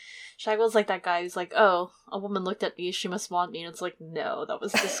like that guy who's like, oh, a woman looked at me, she must want me. And it's like, no, that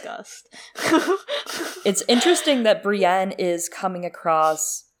was disgust. It's interesting that Brienne is coming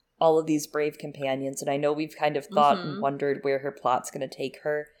across all of these brave companions, and I know we've kind of thought and wondered where her plot's going to take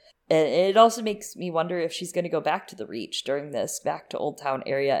her. And it also makes me wonder if she's going to go back to the Reach during this, back to Old Town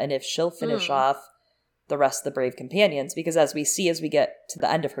area, and if she'll finish off the rest of the brave companions, because as we see as we get to the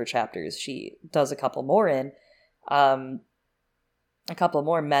end of her chapters, she does a couple more in. A couple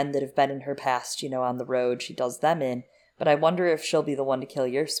more men that have been in her past, on the road, she does them in. But I wonder if she'll be the one to kill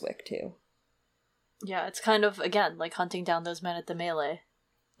Urswick, too. Yeah, it's kind of, again, like hunting down those men at the melee.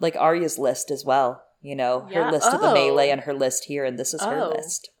 Like Arya's list as well, her list of the melee and her list here, and this is her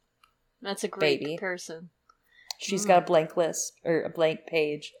list. That's a great comparison. She's got a blank list, or a blank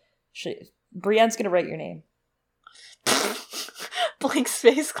page. Brienne's gonna write your name. Blank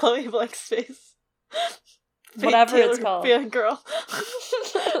space, Chloe, blank space. Whatever it's called. Girl.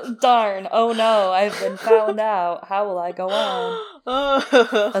 Darn. Oh no, I've been found out. How will I go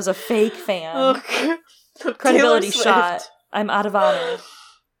on? As a fake fan. Credibility shot. I'm out of honor.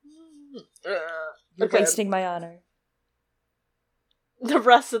 You're wasting my honor. The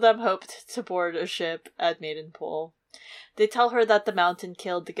rest of them hoped to board a ship at Maidenpool. They tell her that the mountain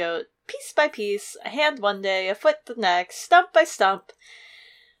killed the goat piece by piece, a hand one day, a foot the next, stump by stump.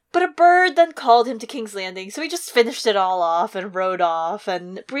 But a bird then called him to King's Landing, so he just finished it all off and rode off,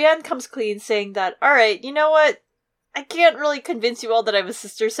 and Brienne comes clean saying that, alright, you know what? I can't really convince you all that I'm a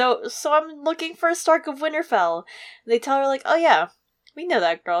sister, so I'm looking for a Stark of Winterfell. And they tell her, like, oh yeah, we know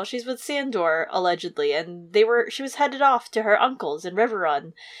that girl. She's with Sandor, allegedly, and she was headed off to her uncle's in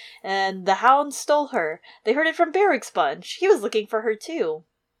Riverrun, and the hounds stole her. They heard it from Beric Sponge. He was looking for her too.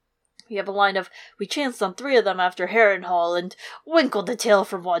 We have a line of, we chanced on 3 of them after Harrenhal, and winkled the tail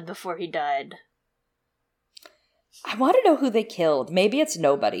from one before he died. I want to know who they killed. Maybe it's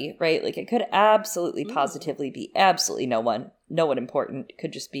nobody, right? Like, it could absolutely, positively be absolutely no one. No one important. It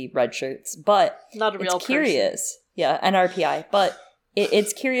could just be red shirts. But not a real it's curious. Person. Yeah, NRPI. But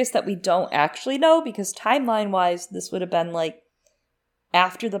it's curious that we don't actually know, because timeline-wise, this would have been, like,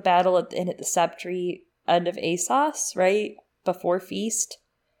 after the battle at the Septry, end of ASOS, right? Before Feast.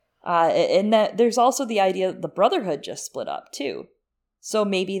 And that there's also the idea that the Brotherhood just split up, too. So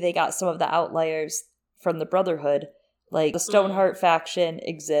maybe they got some of the outliers from the Brotherhood. Like, the Stoneheart faction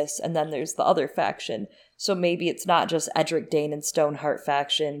exists, and then there's the other faction. So maybe it's not just Edric Dane and Stoneheart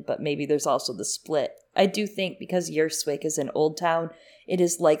faction, but maybe there's also the split. I do think because Urswick is in Old Town, it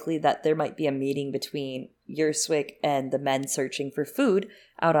is likely that there might be a meeting between Urswick and the men searching for food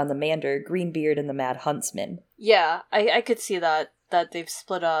out on the Mander, Greenbeard and the Mad Huntsman. Yeah, I could see that they've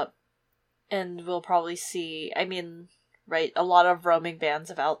split up, and we'll probably see, right, a lot of roaming bands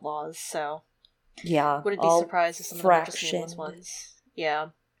of outlaws, so... Yeah. Wouldn't be surprised if some of them are just nameless ones. Yeah.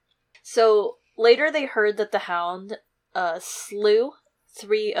 So, later they heard that the Hound slew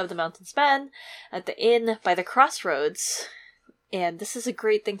 3 of the Mountain's men at the inn by the crossroads and this is a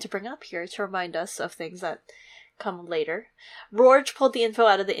great thing to bring up here to remind us of things that come later. Rorge pulled the info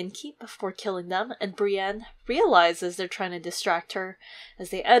out of the innkeep before killing them, and Brienne realizes they're trying to distract her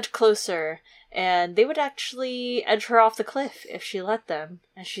as they edge closer, and they would actually edge her off the cliff if she let them.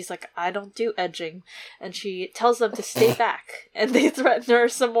 And she's like, I don't do edging. And she tells them to stay back, and they threaten her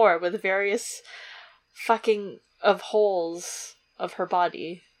some more with various fucking of holes of her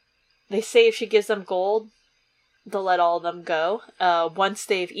body. They say if she gives them gold, they'll let all of them go. Once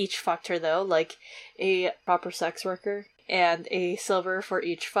they've each fucked her, though, like a proper sex worker, and a silver for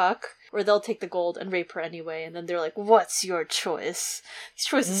each fuck, or they'll take the gold and rape her anyway, and then they're like, what's your choice? These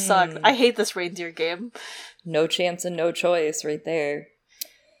choices suck. I hate this reindeer game. No chance and no choice right there.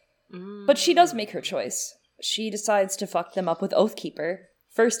 But she does make her choice. She decides to fuck them up with Oathkeeper.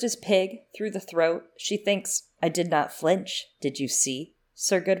 First is Pig, through the throat. She thinks, I did not flinch, did you see,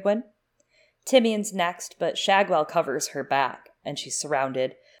 Sir Goodwin? Timian's next, but Shagwell covers her back, and she's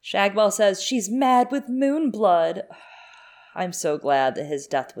surrounded. Shagwell says she's mad with Moonblood. I'm so glad that his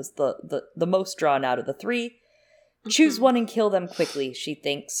death was the most drawn out of the three. Choose one and kill them quickly, she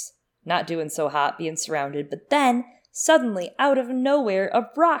thinks. Not doing so hot being surrounded, but then, suddenly, out of nowhere, a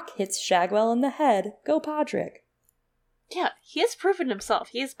rock hits Shagwell in the head. Go Podrick. Yeah, he has proven himself.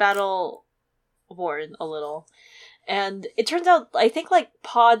 He is battle-worn a little. And it turns out, I think, like,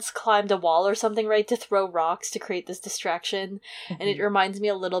 Pods climbed a wall or something, right, to throw rocks to create this distraction. And it reminds me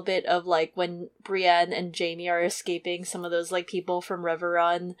a little bit of, like, when Brienne and Jaime are escaping some of those, like, people from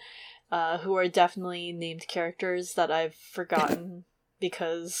Riverrun, who are definitely named characters that I've forgotten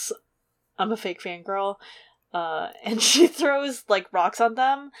because I'm a fake fangirl. And she throws, like, rocks on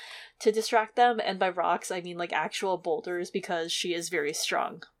them to distract them. And by rocks, I mean, like, actual boulders because she is very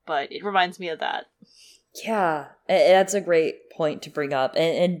strong. But it reminds me of that. Yeah, that's a great point to bring up.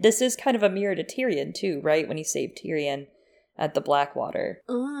 And this is kind of a mirror to Tyrion, too, right? When he saved Tyrion at the Blackwater.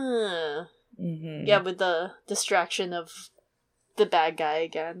 Yeah, with the distraction of the bad guy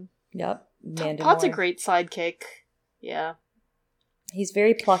again. Yep. Pod's a great sidekick. Yeah. He's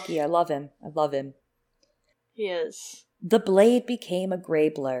very plucky. I love him. He is. The blade became a gray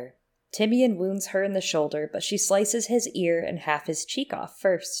blur. Timian wounds her in the shoulder, but she slices his ear and half his cheek off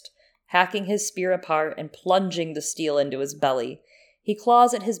first, hacking his spear apart and plunging the steel into his belly. He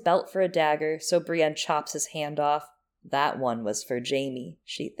claws at his belt for a dagger, so Brienne chops his hand off. That one was for Jaime,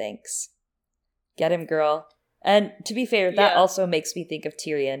 she thinks. Get him, girl. And to be fair, that also makes me think of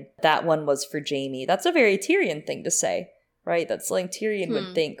Tyrion. That one was for Jaime. That's a very Tyrion thing to say, right? That's something Tyrion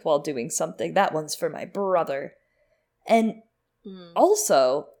would think while doing something. That one's for my brother. And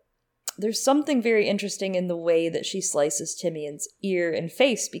also, there's something very interesting in the way that she slices Timian's ear and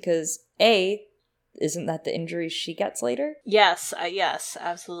face, because isn't that the injury she gets later? Yes, yes,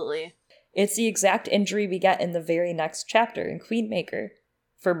 absolutely. It's the exact injury we get in the very next chapter in Queenmaker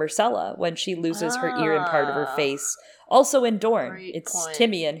for Myrcella when she loses her ear and part of her face. Also in Dorne, it's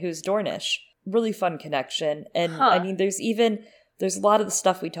Timian who's Dornish. Really fun connection. And I mean, there's a lot of the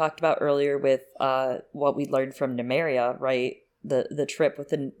stuff we talked about earlier with what we learned from Nymeria, right? The trip with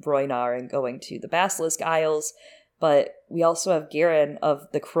the Rhoynar and going to the Basilisk Isles. But we also have Garen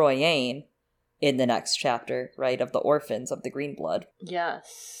of the Croyane in the next chapter, right? Of the orphans of the Greenblood.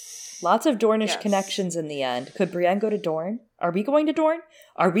 Yes. Lots of Dornish connections in the end. Could Brienne go to Dorne? Are we going to Dorne?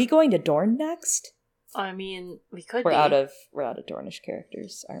 Are we going to Dorne next? I mean, we could We're out of Dornish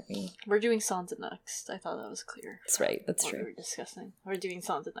characters, aren't we? We're doing Sansa next. I thought that was clear. That's right. That's true. We were discussing. We're doing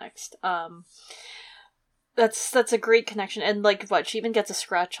Sansa next. That's a great connection. And like what? She even gets a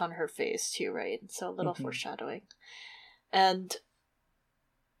scratch on her face too, right? So a little foreshadowing. And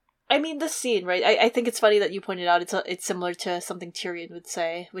I mean, this scene, right? I think it's funny that you pointed out it's similar to something Tyrion would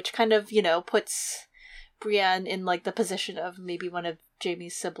say, which kind of, puts Brienne in like the position of maybe one of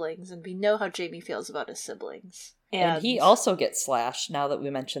Jaime's siblings, and we know how Jaime feels about his siblings. And he also gets slashed, now that we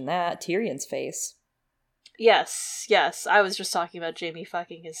mentioned that, Tyrion's face. Yes. I was just talking about Jaime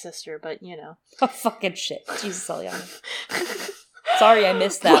fucking his sister, but Oh, fucking shit. Jesus, Eliana. Sorry, I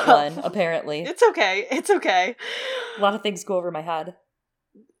missed that one, apparently. It's okay. A lot of things go over my head.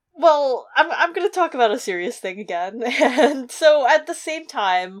 Well, I'm going to talk about a serious thing again. And so at the same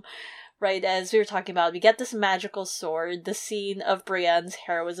time, right, as we were talking about, we get this magical sword, the scene of Brienne's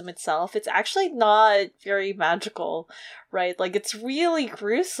heroism itself. It's actually not very magical, right? Like, it's really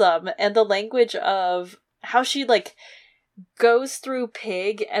gruesome. And the language of how she, like, goes through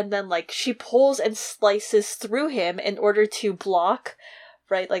Pig and then, like, she pulls and slices through him in order to block,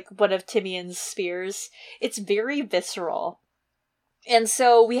 right, like, one of Timian's spears. It's very visceral. And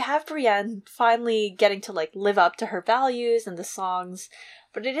so we have Brienne finally getting to, like, live up to her values and the songs.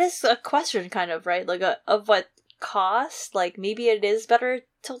 But it is a question, kind of, right? Like, of what cost, like, maybe it is better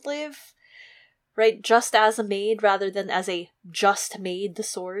to live, right, just as a maid rather than as a just made the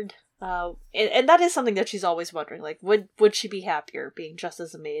sword. And that is something that she's always wondering, like, would she be happier being just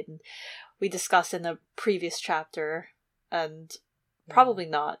as a maid? And we discussed in the previous chapter, and probably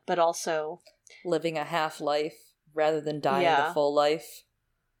not, but also living a half life rather than dying a full life.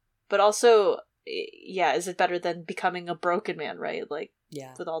 But also, yeah, is it better than becoming a broken man, right? Like,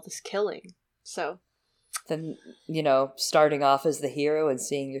 with all this killing. So then, you know, starting off as the hero and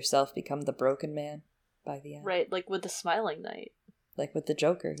seeing yourself become the broken man by the end. Right, like with the Smiling Knight. Like with the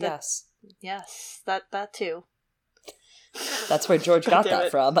Joker, yes. Yes, that too. That's where George got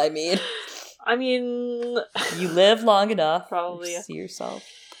that from, I mean. You live long enough. Probably. See yourself.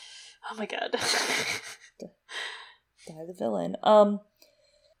 Oh my god. Die the villain.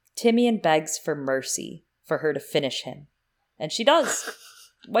 Timian begs for mercy for her to finish him. And she does.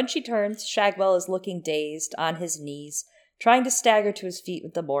 When she turns, Shagwell is looking dazed, on his knees, trying to stagger to his feet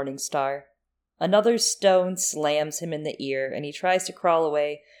with the Morning Star. Another stone slams him in the ear, and he tries to crawl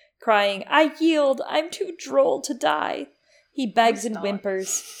away, crying, "I yield! I'm too droll to die!" He begs and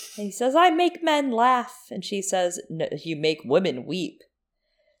whimpers, and he says, "I make men laugh," and she says, "No, you make women weep."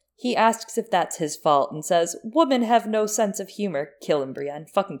 He asks if that's his fault and says, "Women have no sense of humor." Kill him, Brienne.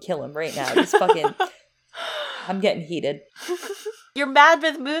 Fucking kill him right now. Just fucking... I'm getting heated. You're mad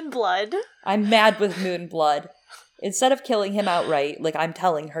with Moonblood. I'm mad with Moonblood. Instead of killing him outright, like I'm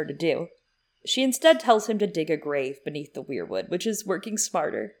telling her to do, she instead tells him to dig a grave beneath the weirwood, which is working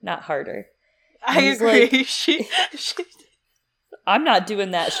smarter, not harder. I agree. Like, she... I'm not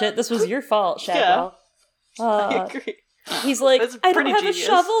doing that shit. This was your fault, Shagwell. Yeah. I agree. He's like, "I don't have genius. a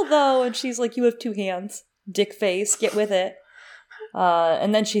shovel, though." And she's like, "You have 2 hands. Dick face, get with it."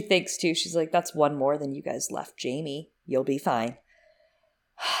 And then she thinks, too. She's like, "That's one more than you guys left Jamie. You'll be fine."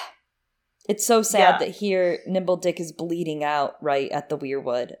 It's so sad that here Nimble Dick is bleeding out right at the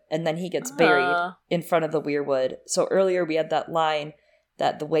weirwood. And then he gets buried in front of the weirwood. So earlier we had that line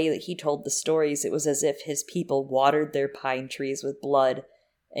that the way that he told the stories, it was as if his people watered their pine trees with blood.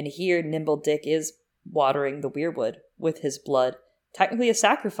 And here Nimble Dick is watering the weirwood with his blood. Technically a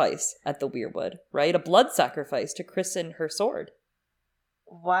sacrifice at the weirwood, right? A blood sacrifice to christen her sword.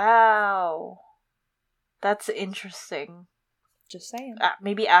 Wow. That's interesting. Just saying.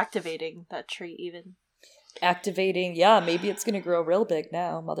 Maybe activating that tree even. Activating, yeah, maybe it's gonna grow real big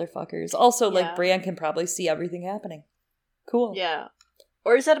now, motherfuckers. Also, like, Bran can probably see everything happening. Cool. Yeah.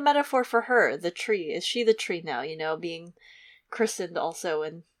 Or is that a metaphor for her, the tree? Is she the tree now, you know, being christened also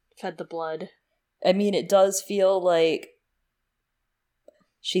and fed the blood? I mean, it does feel like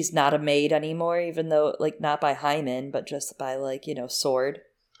she's not a maid anymore, even though, like, not by hymen, but just by, like, you know, sword.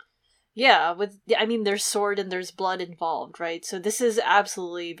 Yeah, there's sword and there's blood involved, right? So this is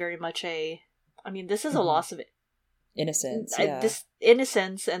absolutely very much this is a loss of innocence, this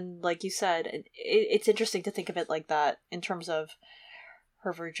innocence, and like you said, it's interesting to think of it like that in terms of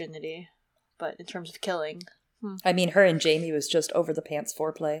her virginity, but in terms of killing. I mean, her and Jamie was just over the pants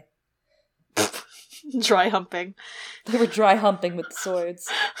foreplay. Dry humping. They were dry humping with the swords.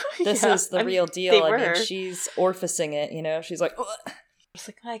 This is the real deal. I mean, she's orphicing it, you know? She's like, ugh. It's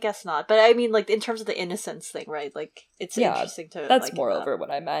like, I guess not. But I mean, like, in terms of the innocence thing, right? Like, it's interesting to... That's like, moreover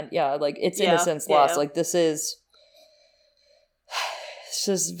what I meant. Yeah, like, it's innocence lost. Like, this is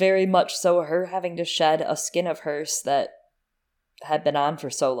very much so her having to shed a skin of hers that had been on for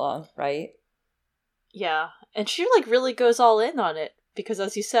so long, right? Yeah. And she, like, really goes all in on it. Because,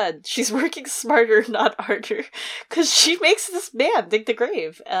 as you said, she's working smarter, not harder. Because she makes this man dig the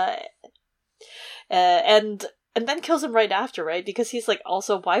grave. And then kills him right after, right? Because he's like,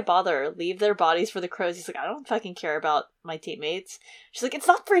 also, why bother? Leave their bodies for the crows. He's like, I don't fucking care about my teammates. She's like, it's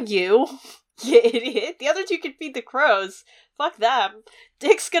not for you, you idiot. The other 2 can feed the crows. Fuck them.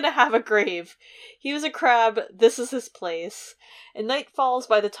 Dick's gonna have a grave. He was a crab. This is his place. And night falls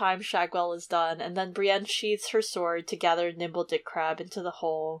by the time Shagwell is done, and then Brienne sheathes her sword to gather Nimble Dick Crab into the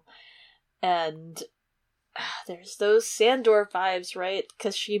hole. And there's those Sandor vibes, right?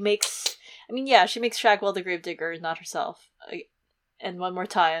 Because she makes... she makes Shagwell the gravedigger, not herself. And one more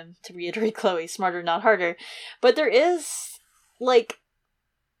time, to reiterate Chloe, smarter, not harder. But there is, like,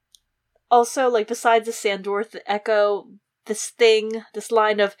 also, like, besides the Sandor echo, this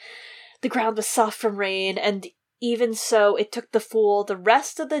line of, the ground was soft from rain, and even so, it took the fool the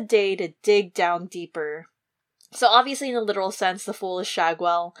rest of the day to dig down deeper. So obviously in a literal sense, the fool is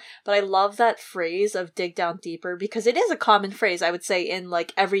Shagwell, but I love that phrase of dig down deeper because it is a common phrase, I would say, in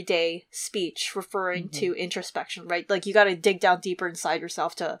like everyday speech referring to introspection, right? Like you gotta dig down deeper inside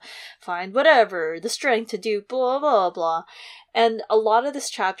yourself to find whatever, the strength to do blah, blah, blah. And a lot of this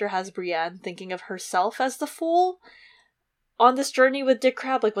chapter has Brienne thinking of herself as the fool on this journey with Dick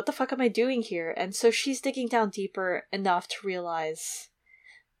Crabbe, like, what the fuck am I doing here? And so she's digging down deeper enough to realize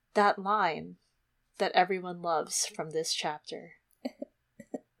that line that everyone loves from this chapter.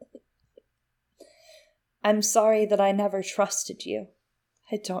 I'm sorry that I never trusted you.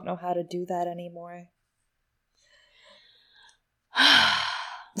 I don't know how to do that anymore.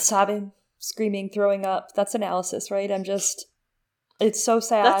 Sobbing, screaming, throwing up. That's analysis, right? It's so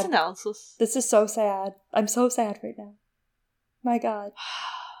sad. That's analysis. This is so sad. I'm so sad right now. My God.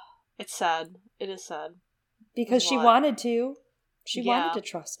 It's sad. It is sad. Because she wanted to. She wanted to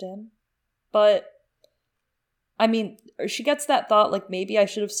trust him. But I mean, she gets that thought, like, maybe I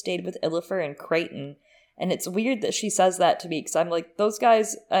should have stayed with Illifer and Creighton. And it's weird that she says that to me, because I'm like, those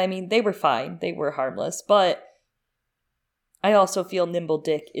guys, I mean, they were fine. They were harmless. But I also feel Nimble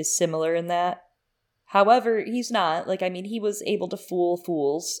Dick is similar in that. However, he's not. Like, I mean, he was able to fool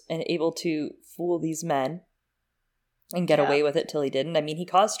fools and able to fool these men and get away with it till he didn't. I mean, he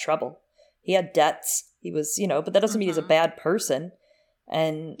caused trouble. He had debts. He was, but that doesn't mean he's a bad person.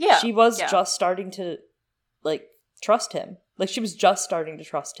 And she was just starting to, like, trust him. Like, she was just starting to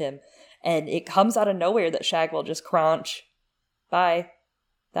trust him. And it comes out of nowhere that Shagwell just crunch. Bye.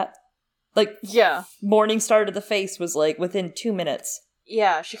 That, like, morning star to the face was, like, within 2 minutes.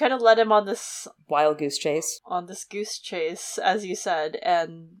 Yeah, she kind of led him on this... wild goose chase. On this goose chase, as you said.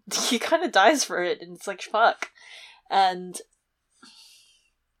 And he kind of dies for it. And it's like, fuck. And...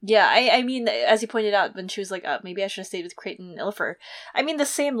 yeah, I mean, as you pointed out, when she was like, maybe I should have stayed with Creighton and Illifer. I mean, the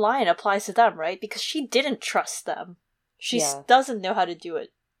same line applies to them, right? Because she didn't trust them. She doesn't know how to do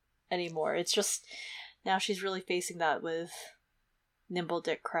it anymore. It's just, now she's really facing that with Nimble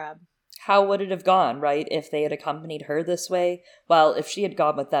Dick Crabbe. How would it have gone, right, if they had accompanied her this way? Well, if she had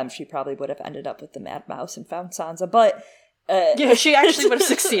gone with them, she probably would have ended up with the Mad Mouse and found Sansa, but... yeah, she actually would have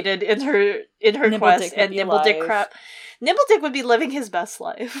succeeded in her quest, and Nimble Dick Crabbe... Nimble Dick would be living his best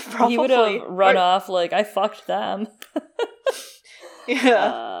life, probably. He would have run off like, I fucked them.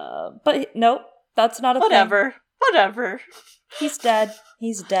 But nope, that's not a thing. Whatever. He's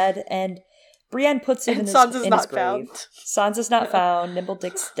dead, and Brienne puts him in his grave. Sansa's not found, Nimble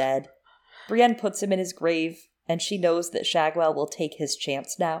Dick's dead. Brienne puts him in his grave, and she knows that Shagwell will take his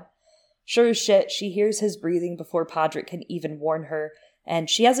chance now. Sure as shit, she hears his breathing before Podrick can even warn her, and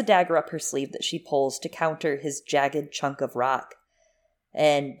she has a dagger up her sleeve that she pulls to counter his jagged chunk of rock.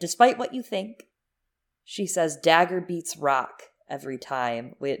 And despite what you think, she says dagger beats rock every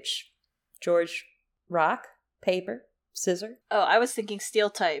time, which, George, rock, paper, scissor? Oh, I was thinking steel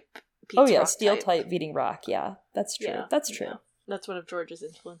type beats rock steel type beating rock, yeah. That's true. Yeah, that's true. Yeah. That's one of George's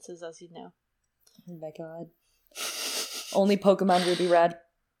influences, as you know. Oh my god. Only Pokemon Ruby Red.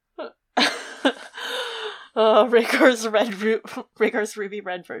 Rhaegar's Ruby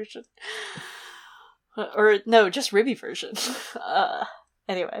Red version. Or, no, just Ruby version.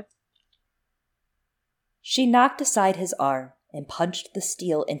 Anyway. She knocked aside his arm and punched the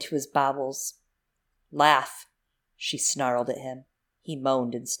steel into his bowels. Laugh, she snarled at him. He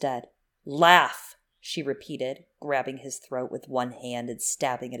moaned instead. Laugh, she repeated, grabbing his throat with one hand and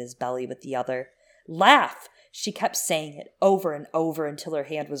stabbing at his belly with the other. Laugh! She kept saying it over and over until her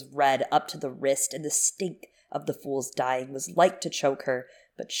hand was red up to the wrist, and the stink of the fool's dying was like to choke her,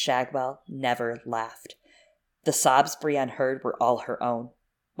 but Shagwell never laughed. The sobs Brienne heard were all her own.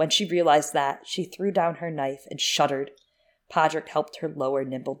 When she realized that, she threw down her knife and shuddered. Podrick helped her lower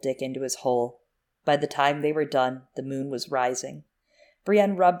Nimble Dick into his hole. By the time they were done, the moon was rising.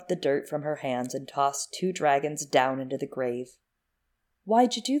 Brienne rubbed the dirt from her hands and tossed 2 dragons down into the grave.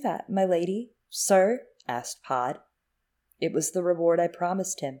 Why'd you do that, my lady? Sir? Asked Pod. It was the reward I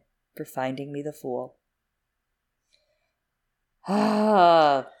promised him for finding me the fool.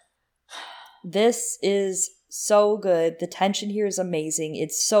 This is so good. The tension here is amazing.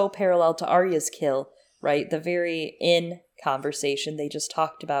 It's so parallel to Arya's kill, right? The very inn conversation they just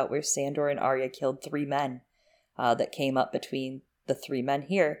talked about where Sandor and Arya killed 3 men that came up between the 3 men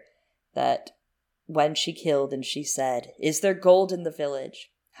here. That when she killed and she said, "Is there gold in the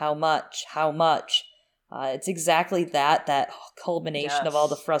village? How much? How much?" It's exactly that culmination of all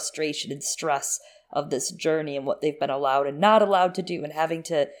the frustration and stress of this journey and what they've been allowed and not allowed to do and having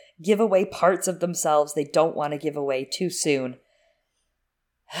to give away parts of themselves they don't want to give away too soon.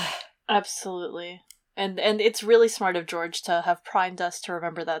 Absolutely. And it's really smart of George to have primed us to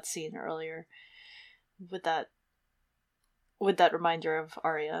remember that scene earlier with that with that reminder of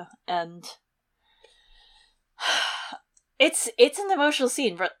Arya, and it's an emotional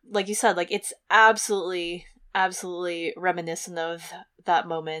scene, like you said, like it's absolutely reminiscent of that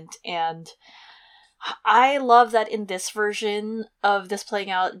moment. And I love that in this version of this playing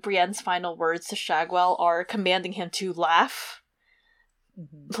out, Brienne's final words to Shagwell are commanding him to laugh,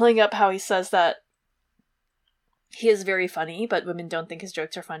 pulling up how he says that he is very funny, but women don't think his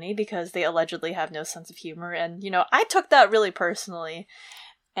jokes are funny because they allegedly have no sense of humor. And, you know, I took that really personally.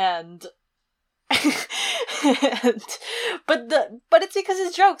 And but it's because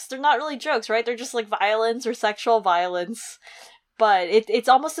his jokes, they're not really jokes, right? They're just like violence or sexual violence. But it's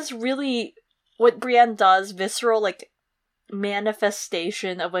almost this really, what Brienne does, visceral, like,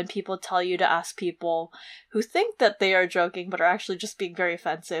 manifestation of when people tell you to ask people who think that they are joking but are actually just being very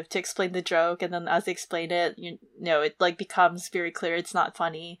offensive to explain the joke, and then as they explain it, you know, it like becomes very clear it's not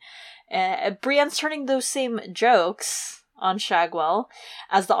funny. And Brienne's turning those same jokes on Shagwell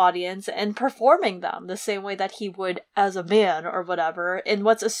as the audience and performing them the same way that he would as a man or whatever in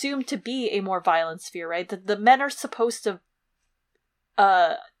what's assumed to be a more violent sphere, right? The men are supposed to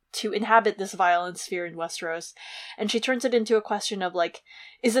inhabit this violent sphere in Westeros, and she turns it into a question of, like,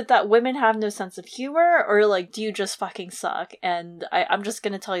 is it that women have no sense of humor, or, like, do you just fucking suck? And I'm just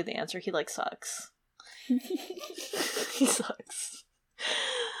gonna tell you the answer. He, like, sucks. He sucks.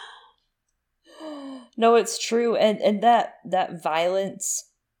 No, it's true. And that violence,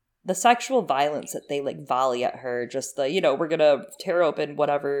 the sexual violence that they, like, volley at her, just the, you know, we're gonna tear open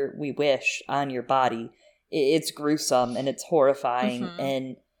whatever we wish on your body. It's gruesome and it's horrifying. Mm-hmm.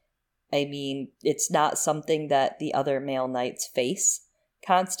 And I mean, it's not something that the other male knights face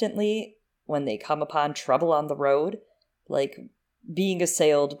constantly when they come upon trouble on the road. Like, being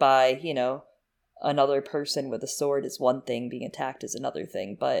assailed by, you know, another person with a sword is one thing, being attacked is another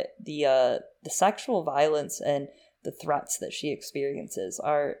thing. But the sexual violence and the threats that she experiences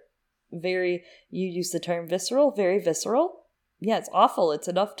are very, you use the term visceral, very visceral. Yeah, it's awful. It's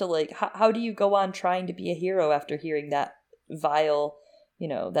enough to, like, how do you go on trying to be a hero after hearing that vile, you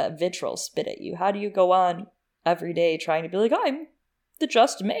know, that vitriol spit at you? How do you go on every day trying to be like, I'm the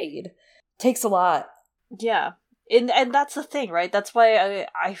just maid? Takes a lot. Yeah. And that's the thing, right? That's why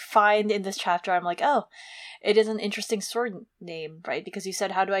I find in this chapter, I'm like, oh, it is an interesting sword name, right? Because you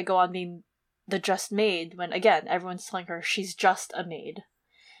said, how do I go on being the just maid when, again, everyone's telling her she's just a maid.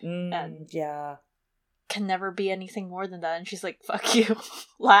 And yeah. Can never be anything more than that. And she's like, fuck you.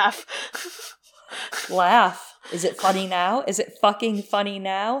 Laugh. Laugh. Is it funny now? Is it fucking funny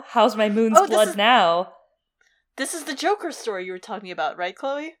now? How's my moon's blood now? This is the Joker story you were talking about, right,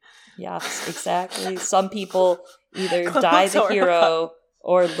 Chloe? Yes, exactly. Some people either die the hero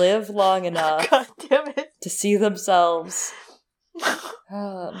or live long enough to see themselves.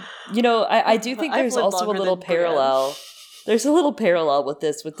 You know, I do think there's also a little parallel. There's a little parallel with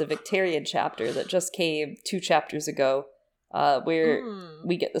this, with the Victarion chapter that just came 2 chapters ago, where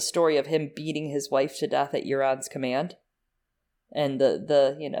we get the story of him beating his wife to death at Euron's command. And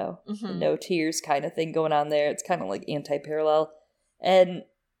the you know, the no tears kind of thing going on there. It's kind of like anti-parallel. And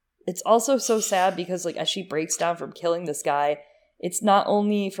it's also so sad because, like, as she breaks down from killing this guy, it's not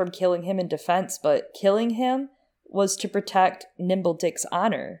only from killing him in defense, but killing him was to protect Nimble Dick's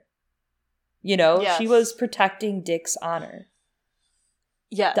honor. You know, yes. She was protecting Dick's honor.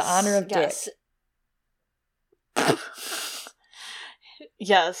 Yes. The honor of Dick.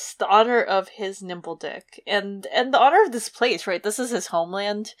 Yes, the honor of his Nimble Dick. And the honor of this place, right? This is his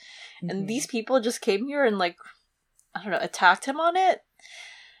homeland. And these people just came here and, like, I don't know, attacked him on it.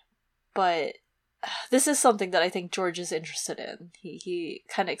 But this is something that I think George is interested in. He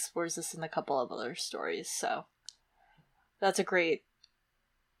kind of explores this in a couple of other stories, so that's a great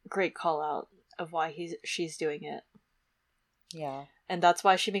call out of why she's doing it. Yeah. And that's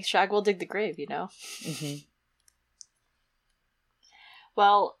why she makes Shagwell dig the grave, you know? Mm-hmm.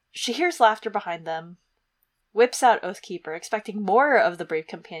 Well, she hears laughter behind them, whips out Oathkeeper, expecting more of the brave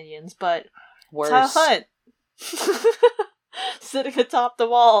companions, but Tile Hunt, sitting atop the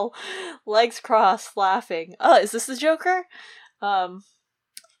wall, legs crossed, laughing. Oh, is this the Joker?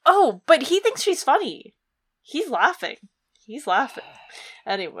 Oh, but he thinks she's funny. He's laughing.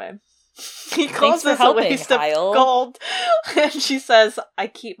 Anyway, he calls this a waste of gold, and she says, I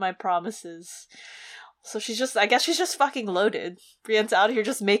keep my promises. So I guess she's just fucking loaded. Brienne's out here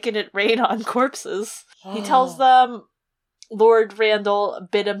just making it rain on corpses. He tells them Lord Randall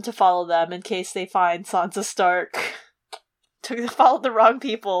bid him to follow them in case they find Sansa Stark. To follow the wrong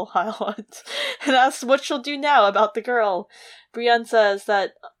people, Highland, and asks what she'll do now about the girl. Brienne says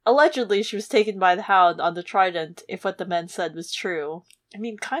that allegedly she was taken by the Hound on the Trident, if what the men said was true. I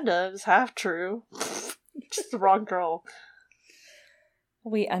mean, kinda, it was half true. Just the wrong girl.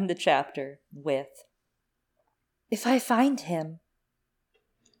 We end the chapter with, "If I find him,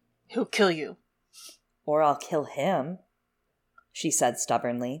 he'll kill you. Or I'll kill him," she said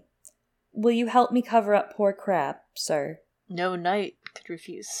stubbornly. "Will you help me cover up poor Crab, sir?" No knight could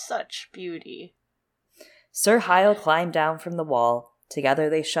refuse such beauty. Sir Hyle climbed down from the wall. Together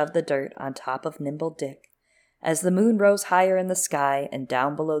they shoved the dirt on top of Nimble Dick. As the moon rose higher in the sky and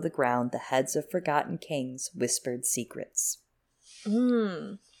down below the ground, the heads of forgotten kings whispered secrets.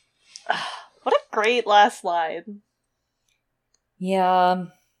 What a great last line. Yeah.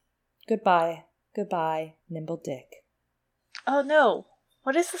 Goodbye, Nimble Dick. Oh no.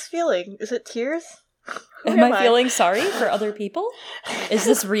 What is this feeling? Is it tears? Am I feeling sorry for other people? Is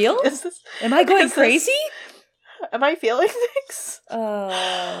this real? Am I going crazy? Am I feeling things?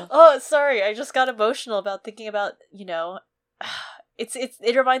 Oh, sorry. I just got emotional about thinking about,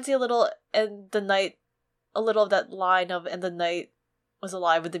 it reminds me a little of that line of "and the night was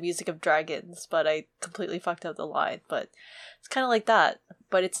alive with the music of dragons," but I completely fucked up the line. But it's kind of like that.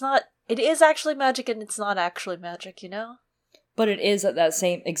 But it is actually magic and it's not actually magic, But it is at that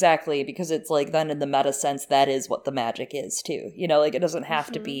same, exactly, because it's like then in the meta sense, that is what the magic is too. Like it doesn't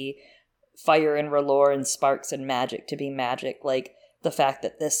have to be fire and R'hllor and sparks and magic to be magic. Like the fact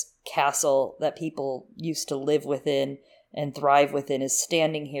that this castle that people used to live within and thrive within is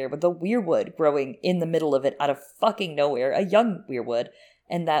standing here with a weirwood growing in the middle of it out of fucking nowhere, a young weirwood.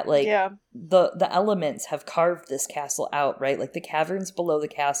 And that, the elements have carved this castle out, right? Like, the caverns below the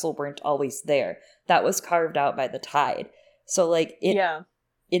castle weren't always there. That was carved out by the tide. So,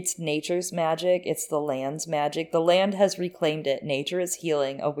 it's nature's magic. It's the land's magic. The land has reclaimed it. Nature is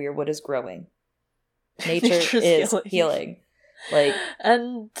healing. A weirwood is growing. Nature is healing.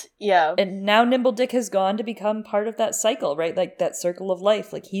 And now Nimble Dick has gone to become part of that cycle, right? Like, that circle of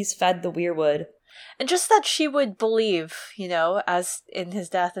life. Like, he's fed the weirwood. And just that she would believe, as in his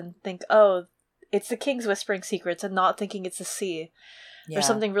death and think, oh, it's the king's whispering secrets and not thinking it's the sea. Yeah. There's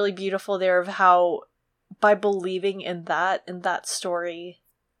something really beautiful there of how, by believing in that story,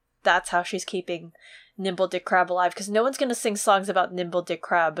 that's how she's keeping Nimble Dick Crab alive. Because no one's going to sing songs about Nimble Dick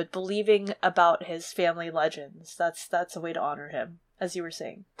Crab, but believing about his family legends, that's a way to honor him, as you were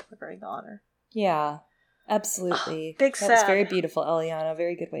saying, regarding the honor. Yeah, absolutely. Big sad. That's very beautiful, Eliana.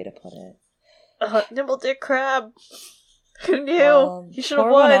 Very good way to put it. Nimble Dick Crab. Who knew? He should have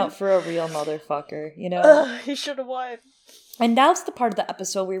won. Pour one out for a real motherfucker, He should have won. And now's the part of the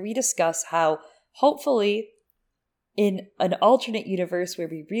episode where we discuss how, hopefully, in an alternate universe where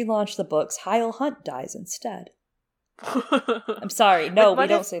we relaunch the books, Hyle Hunt dies instead. I'm sorry. No, we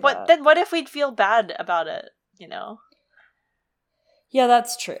don't say that. Then what if we'd feel bad about it, Yeah,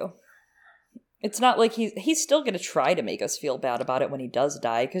 that's true. It's not like he's still going to try to make us feel bad about it when he does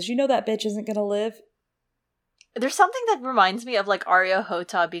die, because that bitch isn't going to live. There's something that reminds me of, Arya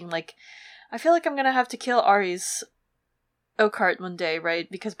Hota being like, I feel like I'm going to have to kill Aerys Oakheart one day, right?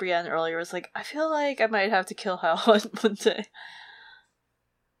 Because Brienne earlier was like, I feel like I might have to kill Hyle Hunt one day.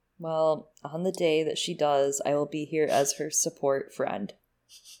 Well, on the day that she does, I will be here as her support friend.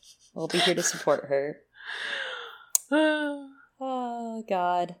 I'll be here to support her. Oh,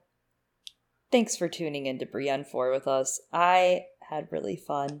 God. Thanks for tuning into Brienne 4 with us. I had really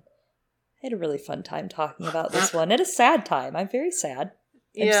fun. I had a really fun time talking about this one. And a sad time. I'm very sad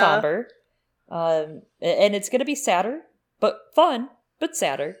and somber. And it's going to be sadder, but fun, but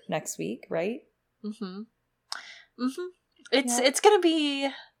sadder next week, right? Mm-hmm. Mm-hmm. It's going to be,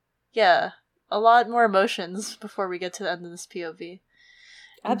 a lot more emotions before we get to the end of this POV.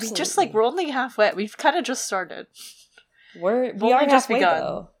 Absolutely. We're only halfway. We've kind of just started. We are halfway,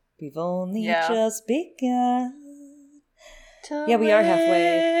 though. We've only just begun. We are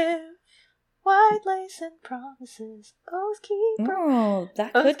halfway. White lace and promises, oath keeper. Oh,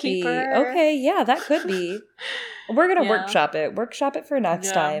 that could be. Okay, yeah, that could be. We're gonna workshop it. Workshop it for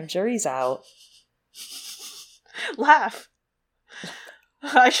next time. Jury's out. Laugh.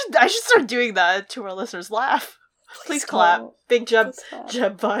 I should start doing that to our listeners. Laugh. Please clap. Big Jeb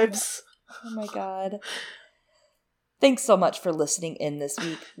vibes. Oh my god. Thanks so much for listening in this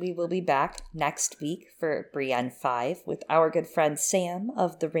week. We will be back next week for Brienne 5 with our good friend Sam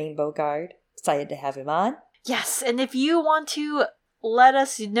of the Rainbow Guard. Excited to have him on. Yes, and if you want to let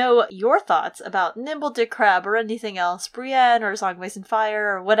us know your thoughts about Nimble Dick Crab or anything else, Brienne or Song of Ice and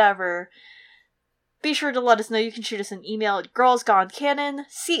Fire or whatever, be sure to let us know. You can shoot us an email at girlsgonecanon,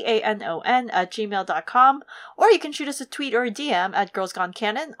 CANON, @gmail.com, or you can shoot us a tweet or a DM at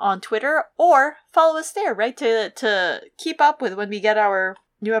girlsgonecanon on Twitter, or follow us there, right, to keep up with when we get our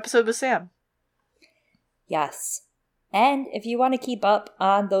new episode with Sam. Yes. And if you want to keep up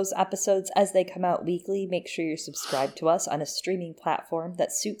on those episodes as they come out weekly, make sure you're subscribed to us on a streaming platform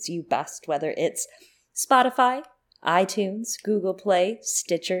that suits you best, whether it's Spotify, iTunes, Google Play,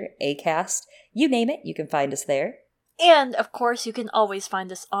 Stitcher, Acast, you name it, you can find us there. And, of course, you can always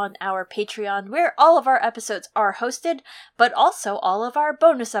find us on our Patreon, where all of our episodes are hosted, but also all of our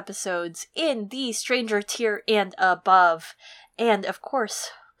bonus episodes in the Stranger tier and above. And, of course,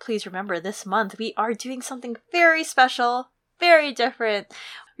 please remember, this month we are doing something very special, very different.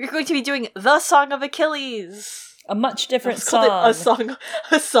 We're going to be doing The Song of Achilles. A much different song.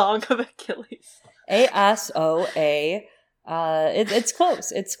 A Song of Achilles. ASOA. It's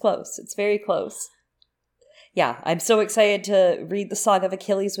close. It's close. It's very close. Yeah, I'm so excited to read The Song of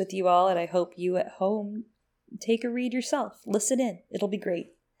Achilles with you all, and I hope you at home take a read yourself. Listen in. It'll be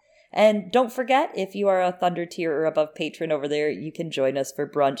great. And don't forget, if you are a Thunder tier or above patron over there, you can join us for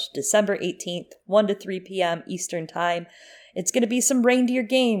brunch December 18th, 1 to 3 p.m. Eastern Time. It's going to be some reindeer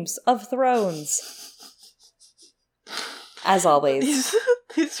games of Thrones. As always.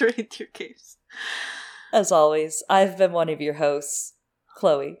 These reindeer games. As always, I've been one of your hosts,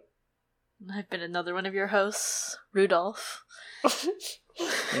 Chloe. I've been another one of your hosts, Rudolph.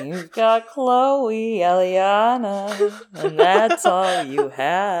 You've got Chloe, Eliana, and that's all you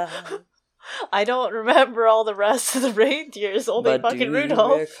have. I don't remember all the rest of the reindeers, only but fucking do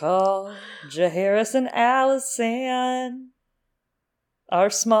Rudolph. You recall Jaehaerys and Alicent are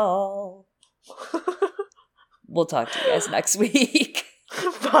small. We'll talk to you guys next week.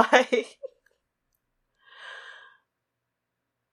 Bye.